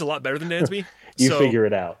mistake, he's a lot better than Dansby. You So, figure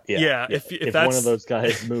it out. Yeah. If If that's one of those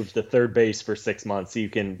guys moves to third base for 6 months, you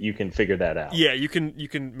can figure that out. yeah, you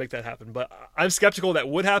can make that happen. But I'm skeptical that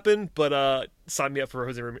would happen. But sign me up for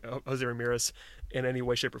Jose Ramirez in any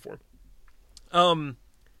way, shape, or form.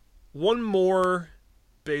 One more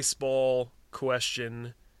baseball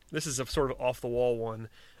question. This is a sort of off the wall one.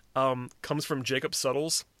 Comes from Jacob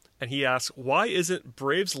Suttles. And he asks, why isn't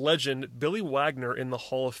Braves legend Billy Wagner in the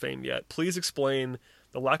Hall of Fame yet? Please explain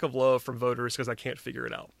the lack of love from voters because I can't figure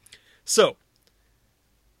it out. So,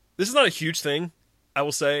 this is not a huge thing, I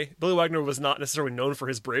will say. Billy Wagner was not necessarily known for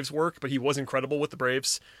his Braves work, but he was incredible with the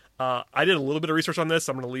Braves. I did a little bit of research on this.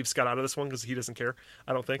 I'm going to leave Scott out of this one because he doesn't care,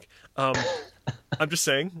 I don't think. I'm just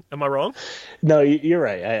saying, am I wrong? No, you're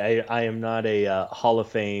right. I am not a Hall of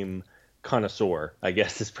Fame connoisseur, I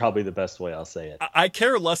guess is probably the best way I'll say it. I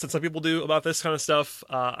care less than some people do about this kind of stuff.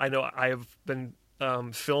 I know I have been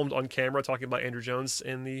filmed on camera talking about Andrew Jones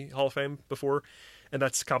in the Hall of Fame before, and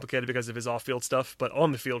that's complicated because of his off-field stuff, but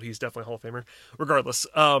on the field, he's definitely a Hall of Famer. Regardless,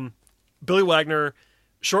 Billy Wagner,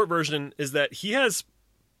 short version is that he has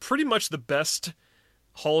pretty much the best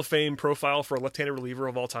Hall of Fame profile for a left-handed reliever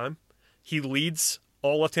of all time. He leads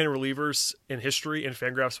all left-handed relievers in history in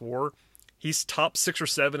Fangraphs WAR. He's top 6 or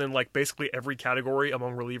 7 in like basically every category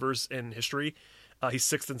among relievers in history. He's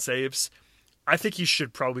 6th in saves. I think he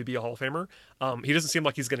should probably be a Hall of Famer. He doesn't seem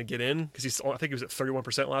like he's going to get in because I think he was at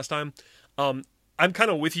 31% last time. I'm kind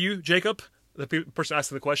of with you, Jacob, the person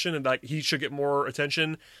asking the question, and like he should get more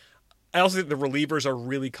attention. I also think the relievers are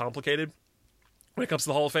really complicated when it comes to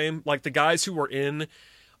the Hall of Fame. Like the guys who are in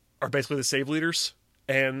are basically the save leaders,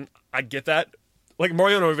 and I get that. Like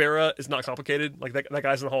Mariano Rivera is not complicated. Like that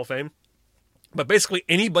guy's in the Hall of Fame. But basically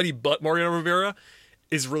anybody but Mariano Rivera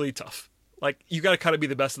is really tough. Like, you got to kind of be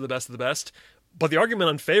the best of the best of the best. But the argument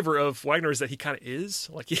in favor of Wagner is that he kind of is.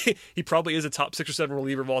 Like, he probably is a top 6 or 7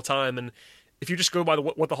 reliever of all time. And if you just go by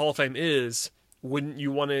what the Hall of Fame is, wouldn't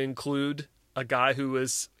you want to include a guy who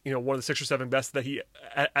is, one of the 6 or 7 best that he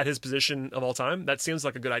at his position of all time? That seems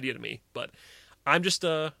like a good idea to me. But I'm just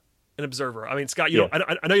an observer. I mean, Scott,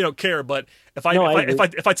 I know you don't care, but if I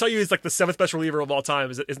tell you he's like the 7th best reliever of all time,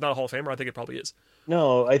 is not a Hall of Famer? I think it probably is.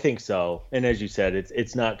 No, I think so. And as you said,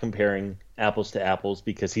 it's not comparing apples to apples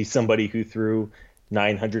because he's somebody who threw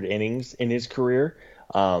 900 innings in his career.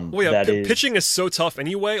 Pitching is so tough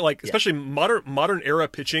anyway. Like especially modern era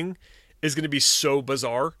pitching is going to be so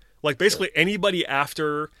bizarre. Like basically anybody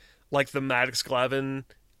after like the Maddox Glavine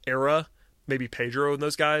era, maybe Pedro and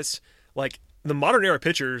those guys, like the modern era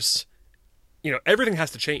pitchers, everything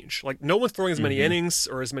has to change. Like no one's throwing as many innings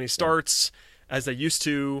or as many starts as they used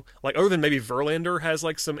to. Like other than maybe Verlander has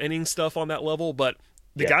like some inning stuff on that level, but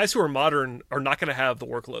the guys who are modern are not going to have the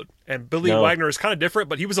workload. And Billy Wagner is kind of different,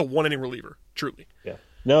 but he was a 1-inning reliever, truly. Yeah.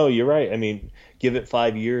 No, you're right. I mean, give it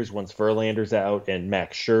 5 years once Verlander's out and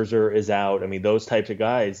Max Scherzer is out. I mean, those types of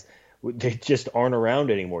guys, they just aren't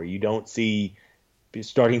around anymore. You don't see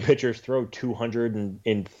starting pitchers throw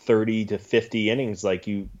 230 to 50 innings like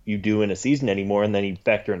you do in a season anymore. And then you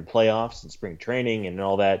factor in playoffs and spring training and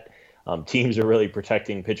all that. Teams are really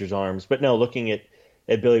protecting pitchers' arms. But no, looking at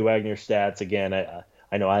Billy Wagner's stats, again,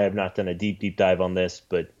 I know I have not done a deep dive on this,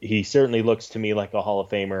 but he certainly looks to me like a Hall of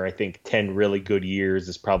Famer. I think 10 really good years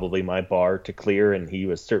is probably my bar to clear, and he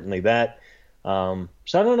was certainly that. So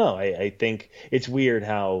I don't know. I think it's weird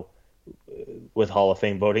how with Hall of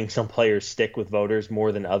Fame voting, some players stick with voters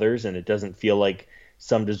more than others, and it doesn't feel like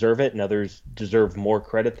some deserve it and others deserve more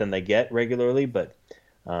credit than they get regularly. But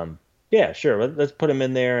yeah, sure, let's put him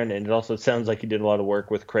in there. And it also sounds like he did a lot of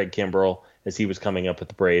work with Craig Kimbrell as he was coming up with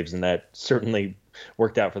the Braves, and that certainly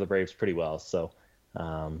worked out for the Braves pretty well. So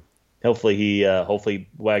hopefully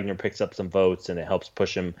Wagner picks up some votes and it helps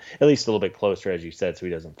push him at least a little bit closer, as you said, so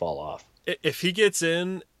he doesn't fall off. If he gets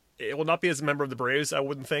in, it will not be as a member of the Braves, I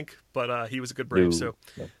wouldn't think, but he was a good Brave, so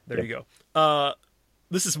there you go.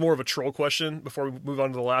 This is more of a troll question before we move on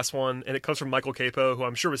to the last one, and it comes from Michael Capo, who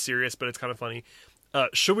I'm sure was serious, but it's kind of funny.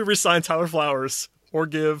 Should we re-sign Tyler Flowers or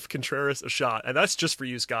give Contreras a shot? And that's just for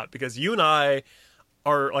you, Scott, because you and I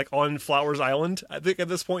are like on Flowers Island, I think, at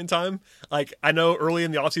this point in time. Like, I know early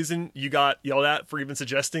in the offseason you got yelled at for even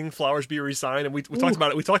suggesting Flowers be re-signed, and we talked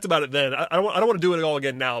about it. We talked about it then. I don't want to do it all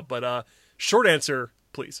again now, but short answer,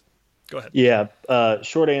 please. Go ahead. Yeah,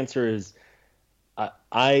 short answer is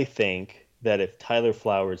I think that if Tyler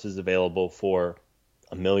Flowers is available for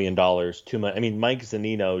 $1 million, too much. I mean, Mike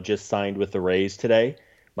Zunino just signed with the Rays today.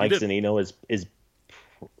 Mike Zunino is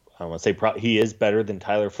I don't want to say he is better than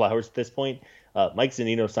Tyler Flowers at this point. Mike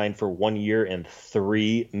Zunino signed for 1 year and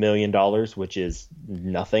 $3 million, which is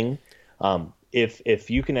nothing. if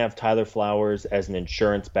you can have Tyler Flowers as an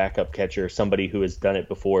insurance backup catcher, somebody who has done it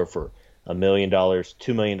before for $1 million,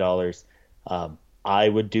 $2 million, I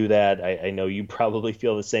would do that. I know you probably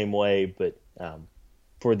feel the same way, but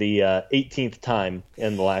for the 18th time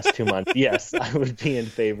in the last 2 months, yes, I would be in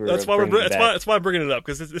favor. That's of why bringing that's why I'm bringing it up,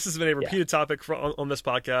 because this has been a repeated topic on this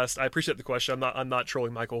podcast. I appreciate the question. I'm not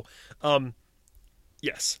trolling Michael.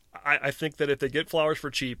 Yes, I think that if they get Flowers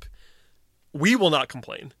for cheap, we will not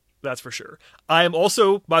complain. That's for sure. I am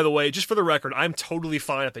also, by the way, just for the record, I'm totally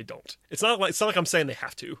fine if they don't. It's not like I'm saying they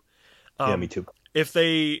have to. Yeah, me too.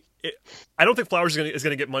 I don't think Flowers is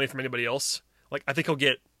gonna get money from anybody else. Like, I think he'll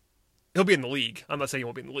be in the league. I'm not saying he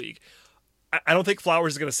won't be in the league. I don't think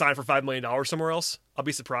Flowers is going to sign for $5 million somewhere else. I'll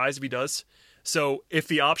be surprised if he does. So if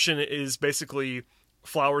the option is basically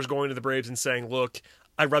Flowers going to the Braves and saying, "Look,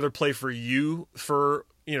 I'd rather play for you for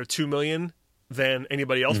 $2 million than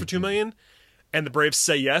anybody else for $2 million," and the Braves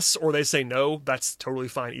say yes or they say no, that's totally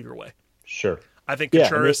fine either way. Sure. I think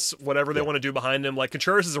Contreras, whatever they want to do behind him, like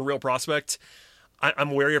Contreras is a real prospect.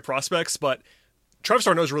 I'm wary of prospects, but Travis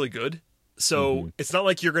d'Arnaud is really good. So it's not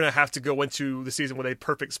like you're going to have to go into the season with a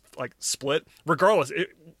perfect split. Regardless,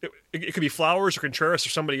 it could be Flowers or Contreras or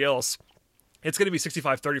somebody else. It's going to be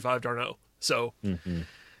 65-35 d'Arnaud. So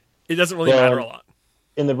it doesn't really matter a lot.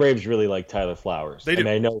 And the Braves really like Tyler Flowers. They do. I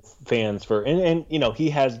mean, I know fans and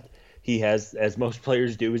he has, as most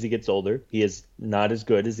players do as he gets older, he is not as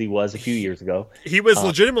good as he was a few years ago. He was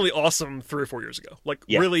legitimately awesome 3 or 4 years ago.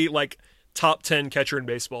 Really top 10 catcher in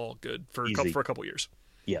baseball, good for a couple years.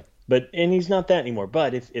 Yeah. And he's not that anymore.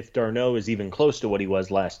 But if d'Arnaud is even close to what he was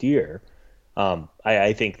last year,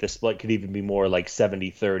 I think the split could even be more like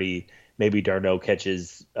 70-30. Maybe d'Arnaud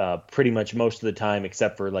catches pretty much most of the time,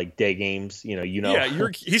 except for day games. Yeah,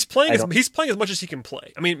 he's playing as much as he can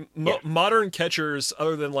play. I mean, modern catchers,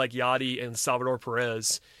 other than Yachty and Salvador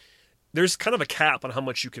Perez, there's kind of a cap on how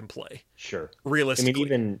much you can play. Sure.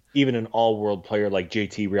 Realistically. I mean, even an all-world player like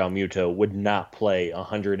JT Realmuto would not play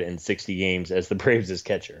 160 games as the Braves'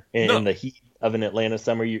 catcher. In the heat of an Atlanta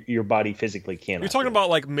summer, your body physically cannot. You're talking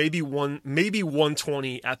about maybe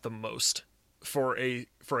 120 at the most for a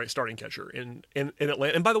starting catcher in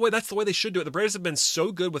Atlanta. And by the way, that's the way they should do it. The Braves have been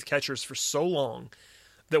so good with catchers for so long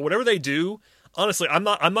that whatever they do, honestly, I'm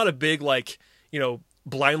not a big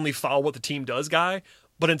blindly follow what the team does guy.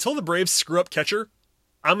 But until the Braves screw up catcher,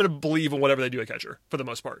 I'm going to believe in whatever they do at catcher for the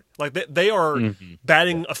most part. They are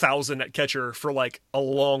batting 1,000 at catcher for a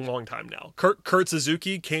long, long time now. Kurt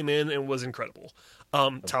Suzuki came in and was incredible.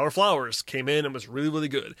 Tyler Flowers came in and was really, really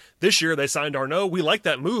good. This year they signed d'Arnaud. We liked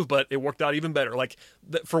that move, but it worked out even better.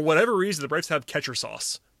 For whatever reason, the Braves have catcher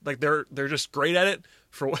sauce. They're just great at it.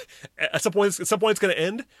 At some point it's going to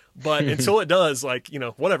end, but until it does,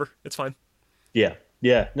 whatever, it's fine. Yeah.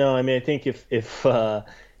 Yeah, no, I mean, I think if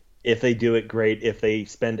they do it, great. If they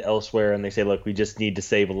spend elsewhere and they say, look, we just need to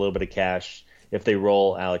save a little bit of cash, if they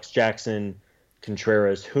roll Alex Jackson,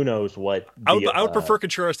 Contreras, who knows what. I would prefer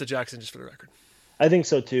Contreras to Jackson, just for the record. I think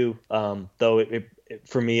so too. Though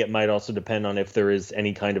for me, it might also depend on if there is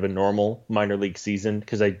any kind of a normal minor league season,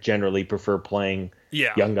 because I generally prefer playing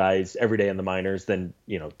young guys every day in the minors than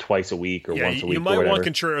twice a week or once a week. You might want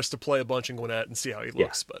Contreras to play a bunch in Gwinnett and see how he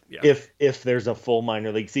looks, but if there's a full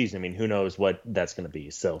minor league season, I mean, who knows what that's going to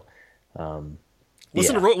be. So.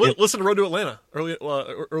 Listen to Road to Atlanta earlier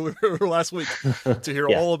last week to hear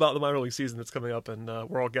all about the minor league season that's coming up, and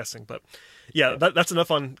we're all guessing. But that's enough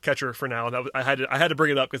on catcher for now. I had to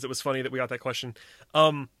bring it up because it was funny that we got that question.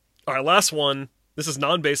 All right, last one. This is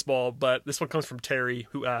non-baseball, but this one comes from Terry,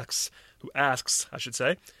 who asks, I should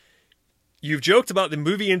say. You've joked about the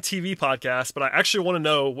movie and TV podcast, but I actually want to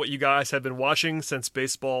know what you guys have been watching since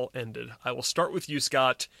baseball ended. I will start with you,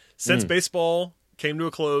 Scott. Since baseball came to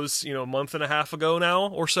a close, a month and a half ago now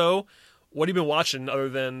or so, what have you been watching other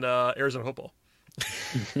than Arizona football?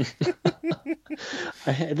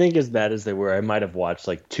 I think as bad as they were, I might have watched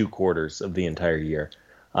 2 quarters of the entire year.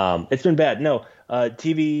 It's been bad. No,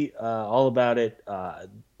 TV, all about it. A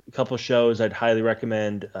couple shows I'd highly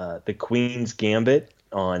recommend. The Queen's Gambit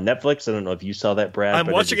on Netflix. I don't know if you saw that, Brad. I'm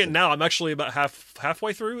watching it now. I'm actually about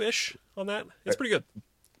halfway through-ish on that. It's pretty good.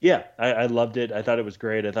 Yeah, I loved it. I thought it was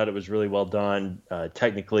great. I thought it was really well done.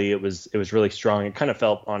 Technically, it was really strong. It kind of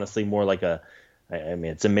felt, honestly, more like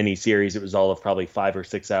it's a mini series. It was all of probably 5 or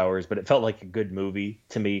 6 hours, but it felt like a good movie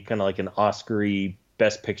to me, kind of like an Oscar-y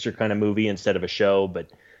Best Picture kind of movie instead of a show. But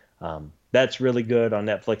that's really good on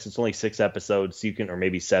Netflix. It's only 6 episodes, or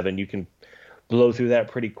maybe 7. You can blow through that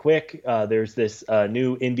pretty quick. There's this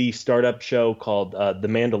new indie startup show called The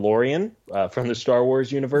Mandalorian from the Star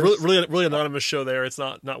Wars universe. Really anonymous show there. It's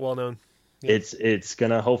not well known. It's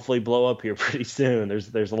gonna hopefully blow up here pretty soon.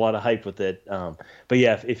 There's a lot of hype with it. But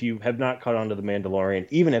yeah, if you have not caught on to The Mandalorian,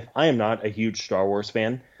 even if I am not a huge Star Wars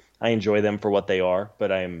fan, I enjoy them for what they are,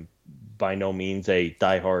 but I am by no means a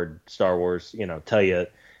diehard Star Wars, tell you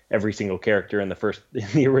every single character in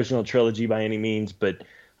the original trilogy by any means. But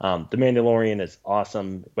The Mandalorian is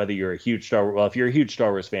awesome. Whether you're a huge if you're a huge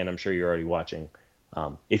Star Wars fan, I'm sure you're already watching.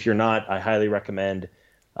 If you're not, I highly recommend.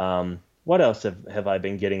 What else have I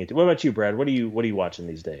been getting into? What about you, Brad? What are you watching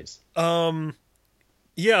these days?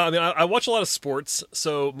 Yeah, I mean, I watch a lot of sports,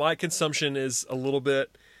 so my consumption is a little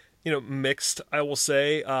bit, mixed, I will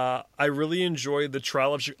say. I really enjoyed the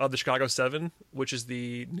Trial of the Chicago 7, which is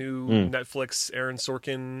the new Netflix Aaron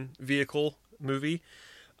Sorkin vehicle movie.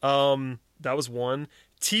 That was one.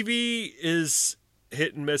 TV is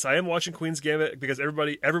hit and miss. I am watching Queen's Gambit because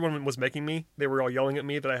everyone was making me. They were all yelling at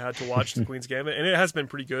me that I had to watch the Queen's Gambit, and it has been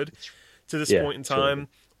pretty good to this point in time. Sure.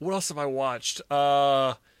 What else have I watched?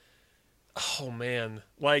 Oh man,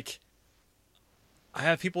 like I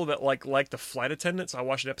have people that like The Flight Attendant, so I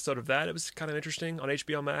watched an episode of that. It was kind of interesting on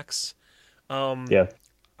HBO Max.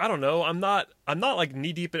 I don't know. I'm not like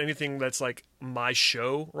knee deep in anything that's like my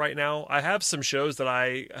show right now. I have some shows that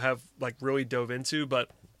I have like really dove into, but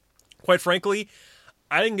quite frankly,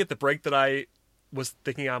 I didn't get the break that I was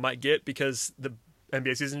thinking I might get because the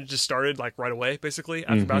NBA season just started like right away, basically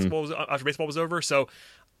after baseball was over. So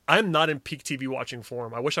I'm not in peak TV watching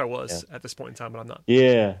form. I wish I was at this point in time, but I'm not.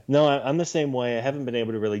 Yeah, no, I'm the same way. I haven't been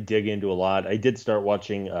able to really dig into a lot. I did start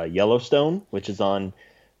watching Yellowstone, which is on,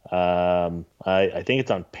 I think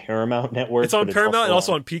it's on Paramount Network. It's on Paramount and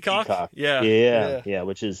also on Peacock. Yeah,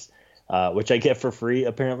 which I get for free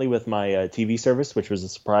apparently with my TV service, which was a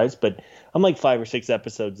surprise. But I'm like 5 or 6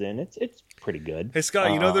 episodes in. It's pretty good. Hey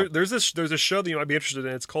Scott, there's a show that you might be interested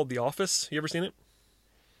in. It's called The Office. You ever seen it?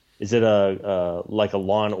 Is it like a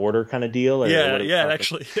Law and Order kind of deal? Or yeah.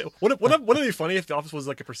 Actually, wouldn't it be funny if The Office was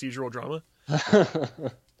like a procedural drama?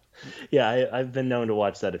 Yeah, I've been known to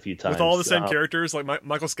watch that a few times with all the same characters. Like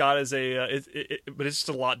Michael Scott is but it's just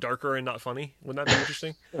a lot darker and not funny. Wouldn't that be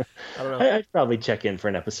interesting? I don't know. I'd probably check in for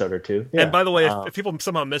an episode or two. Yeah. And by the way, if people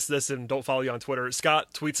somehow miss this and don't follow you on Twitter,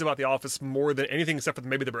 Scott tweets about The Office more than anything except for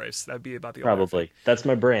maybe the Braves. That'd be about the probably. That's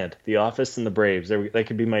my brand, The Office and the Braves. That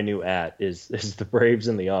could be my new is the Braves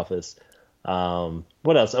and The Office.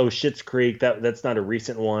 What else? Oh, Schitt's Creek. That's not a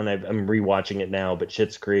recent one. I'm rewatching it now, but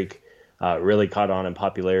Schitt's Creek really caught on in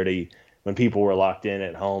popularity when people were locked in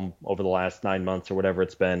at home over the last 9 months or whatever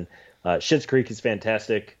it's been. Schitt's Creek is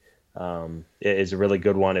fantastic. It is a really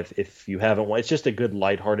good one. If you haven't, it's just a good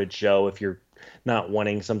lighthearted show. If you're not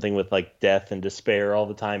wanting something with like death and despair all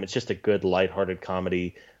the time, it's just a good lighthearted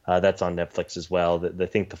comedy. That's on Netflix as well. I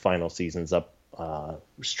think the final season's up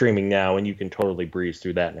streaming now, and you can totally breeze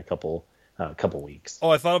through that in a couple weeks. Oh,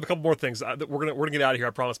 I thought of a couple more things. We're gonna get out of here,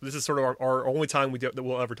 I promise. But this is sort of our only time that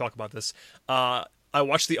we'll ever talk about this. I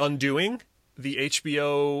watched The Undoing, the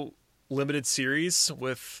HBO limited series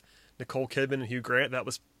with Nicole Kidman and Hugh Grant. That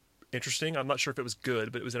was interesting. I'm not sure if it was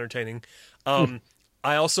good, but it was entertaining.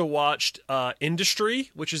 I also watched Industry,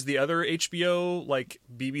 which is the other HBO like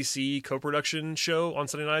BBC co-production show on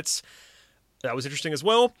Sunday nights. That was interesting as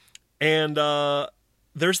well. And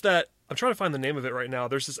there's that. I'm trying to find the name of it right now.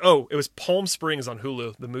 There's this. Oh, it was Palm Springs on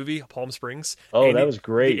Hulu. The movie Palm Springs. Oh, that was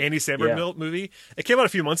great. The Andy Samberg movie. It came out a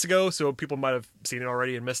few months ago, so people might have seen it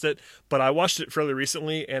already and missed it. But I watched it fairly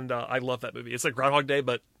recently, and I love that movie. It's like Groundhog Day,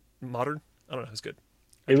 but modern. I don't know. It's good.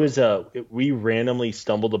 It was. We randomly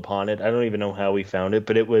stumbled upon it. I don't even know how we found it,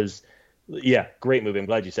 but it was. Yeah, great movie. I'm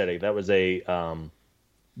glad you said it. That was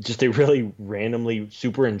just a really randomly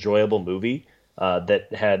super enjoyable movie.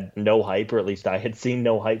 That had no hype, or at least I had seen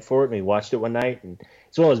no hype for it, and we watched it one night. And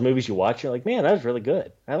it's one of those movies you watch, you're like, man, that was really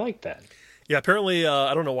good. I like that. Yeah, apparently,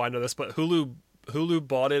 I don't know why I know this, but Hulu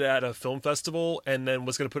bought it at a film festival and then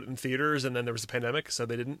was going to put it in theaters, and then there was a pandemic, so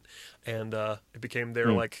they didn't, and it became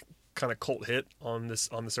their like kind of cult hit on the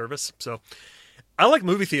service. So I like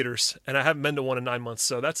movie theaters, and I haven't been to one in 9 months,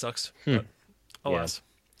 so that sucks. But alas,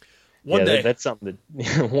 one day that's something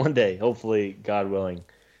that one day, hopefully, God willing.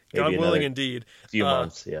 God willing, indeed. Few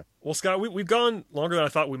months, yeah. Well, Scott, we've gone longer than I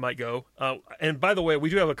thought we might go. And by the way, we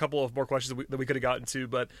do have a couple of more questions that we could have gotten to,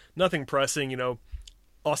 but nothing pressing.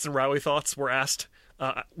 Austin Riley thoughts were asked.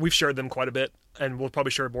 We've shared them quite a bit, and we'll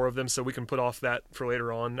probably share more of them, so we can put off that for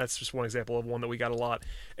later on. That's just one example of one that we got a lot.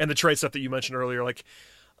 And the trade stuff that you mentioned earlier, like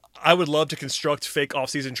I would love to construct fake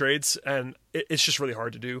off-season trades, and it's just really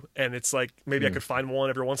hard to do. And it's like maybe I could find one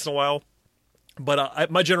every once in a while. But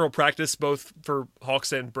my general practice, both for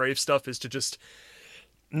Hawks and Brave stuff, is to just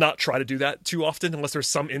not try to do that too often unless there's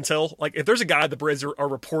some intel. Like if there's a guy the Braves are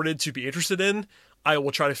reported to be interested in, I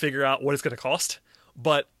will try to figure out what it's going to cost.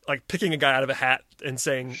 But like picking a guy out of a hat and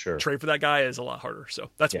saying trade for that guy is a lot harder. So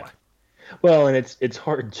that's why. Well, and it's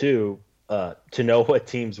hard too to know what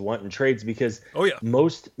teams want in trades because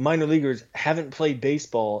most minor leaguers haven't played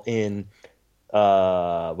baseball in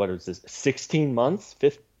 16 months.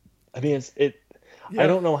 I mean, I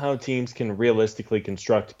don't know how teams can realistically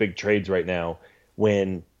construct big trades right now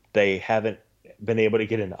when they haven't been able to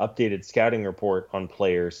get an updated scouting report on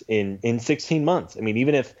players in 16 months. I mean,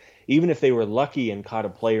 even if they were lucky and caught a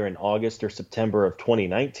player in August or September of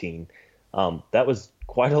 2019, that was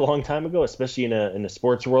quite a long time ago, especially in a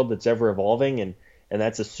sports world that's ever evolving, and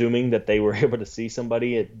that's assuming that they were able to see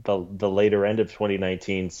somebody at the later end of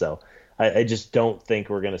 2019. So I just don't think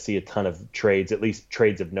we're going to see a ton of trades, at least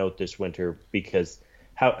trades of note this winter, because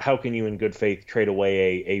how can you in good faith trade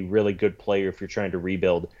away a really good player if you're trying to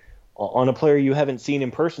rebuild on a player you haven't seen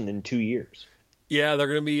in person in 2 years? Yeah, they're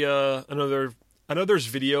going to be another. I know there's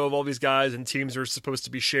video of all these guys, and teams are supposed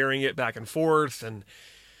to be sharing it back and forth, and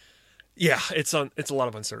yeah, it's a lot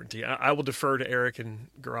of uncertainty. I will defer to Eric and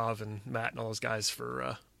Gaurav and Matt and all those guys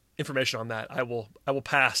for information on that. I will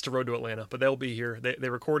pass to Road to Atlanta, but they'll be here. They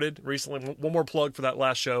recorded recently. One more plug for that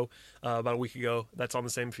last show about a week ago. That's on the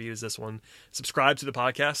same feed as this one. Subscribe to the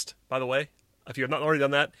podcast, by the way. If you have not already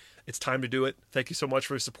done that, it's time to do it. Thank you so much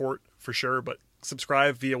for the support, for sure. But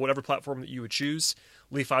subscribe via whatever platform that you would choose.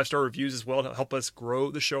 Leave 5-star reviews as well to help us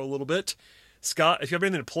grow the show a little bit. Scott, if you have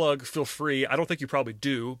anything to plug, feel free. I don't think you probably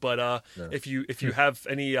do, but no. if you have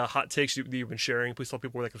any hot takes that you've been sharing, please tell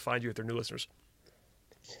people where they can find you if they're new listeners.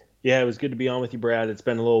 Yeah, it was good to be on with you, Brad. It's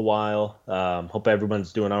been a little while. Hope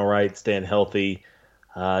everyone's doing all right, staying healthy.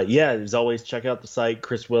 As always, check out the site.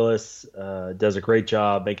 Chris Willis does a great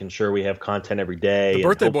job making sure we have content every day. The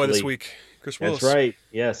birthday boy this week, Chris Willis. That's right.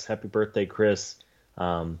 Yes, happy birthday, Chris.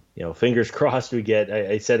 Fingers crossed we get.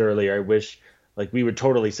 I said earlier, I wish we would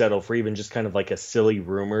totally settle for even just kind of like a silly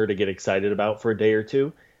rumor to get excited about for a day or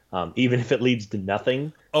two, even if it leads to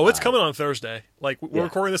nothing. Oh, it's coming on Thursday. We're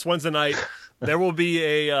recording this Wednesday night. There will be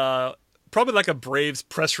a probably like a Braves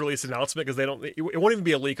press release announcement because it won't even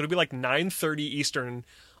be a leak. It'll be like 9:30 Eastern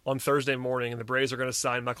on Thursday morning, and the Braves are going to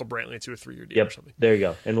sign Michael Brantley to a 3-year deal or something. There you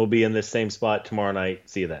go. And we'll be in this same spot tomorrow night.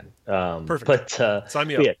 See you then. Perfect. But sign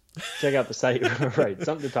me up. Check out the site. Right,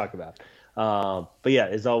 something to talk about. But yeah,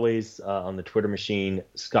 as always, on the Twitter machine,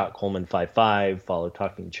 Scott Coleman 55. Follow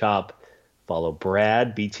Talking Chop. Follow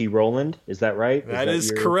Brad BT Rowland. Is that right? That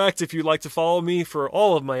is correct. If you'd like to follow me for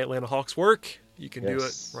all of my Atlanta Hawks work, you can do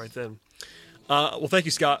it right then. Well, thank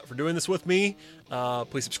you, Scott, for doing this with me.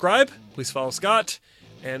 Please subscribe. Please follow Scott.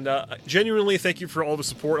 And genuinely, thank you for all the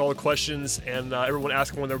support, all the questions, and everyone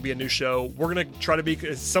asking when there will be a new show. We're going to try to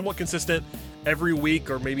be somewhat consistent every week,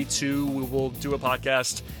 or maybe 2. We will do a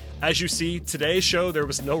podcast. As you see, today's show, there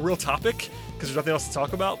was no real topic because there's nothing else to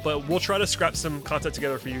talk about, but we'll try to scrap some content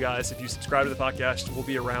together for you guys. If you subscribe to the podcast, we'll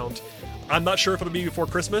be around. I'm not sure if it'll be before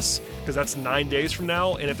Christmas because that's 9 days from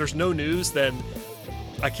now, and if there's no news, then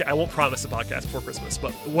I won't promise a podcast before Christmas,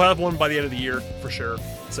 but we'll have one by the end of the year for sure.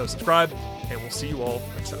 So subscribe, and we'll see you all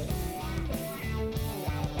next time.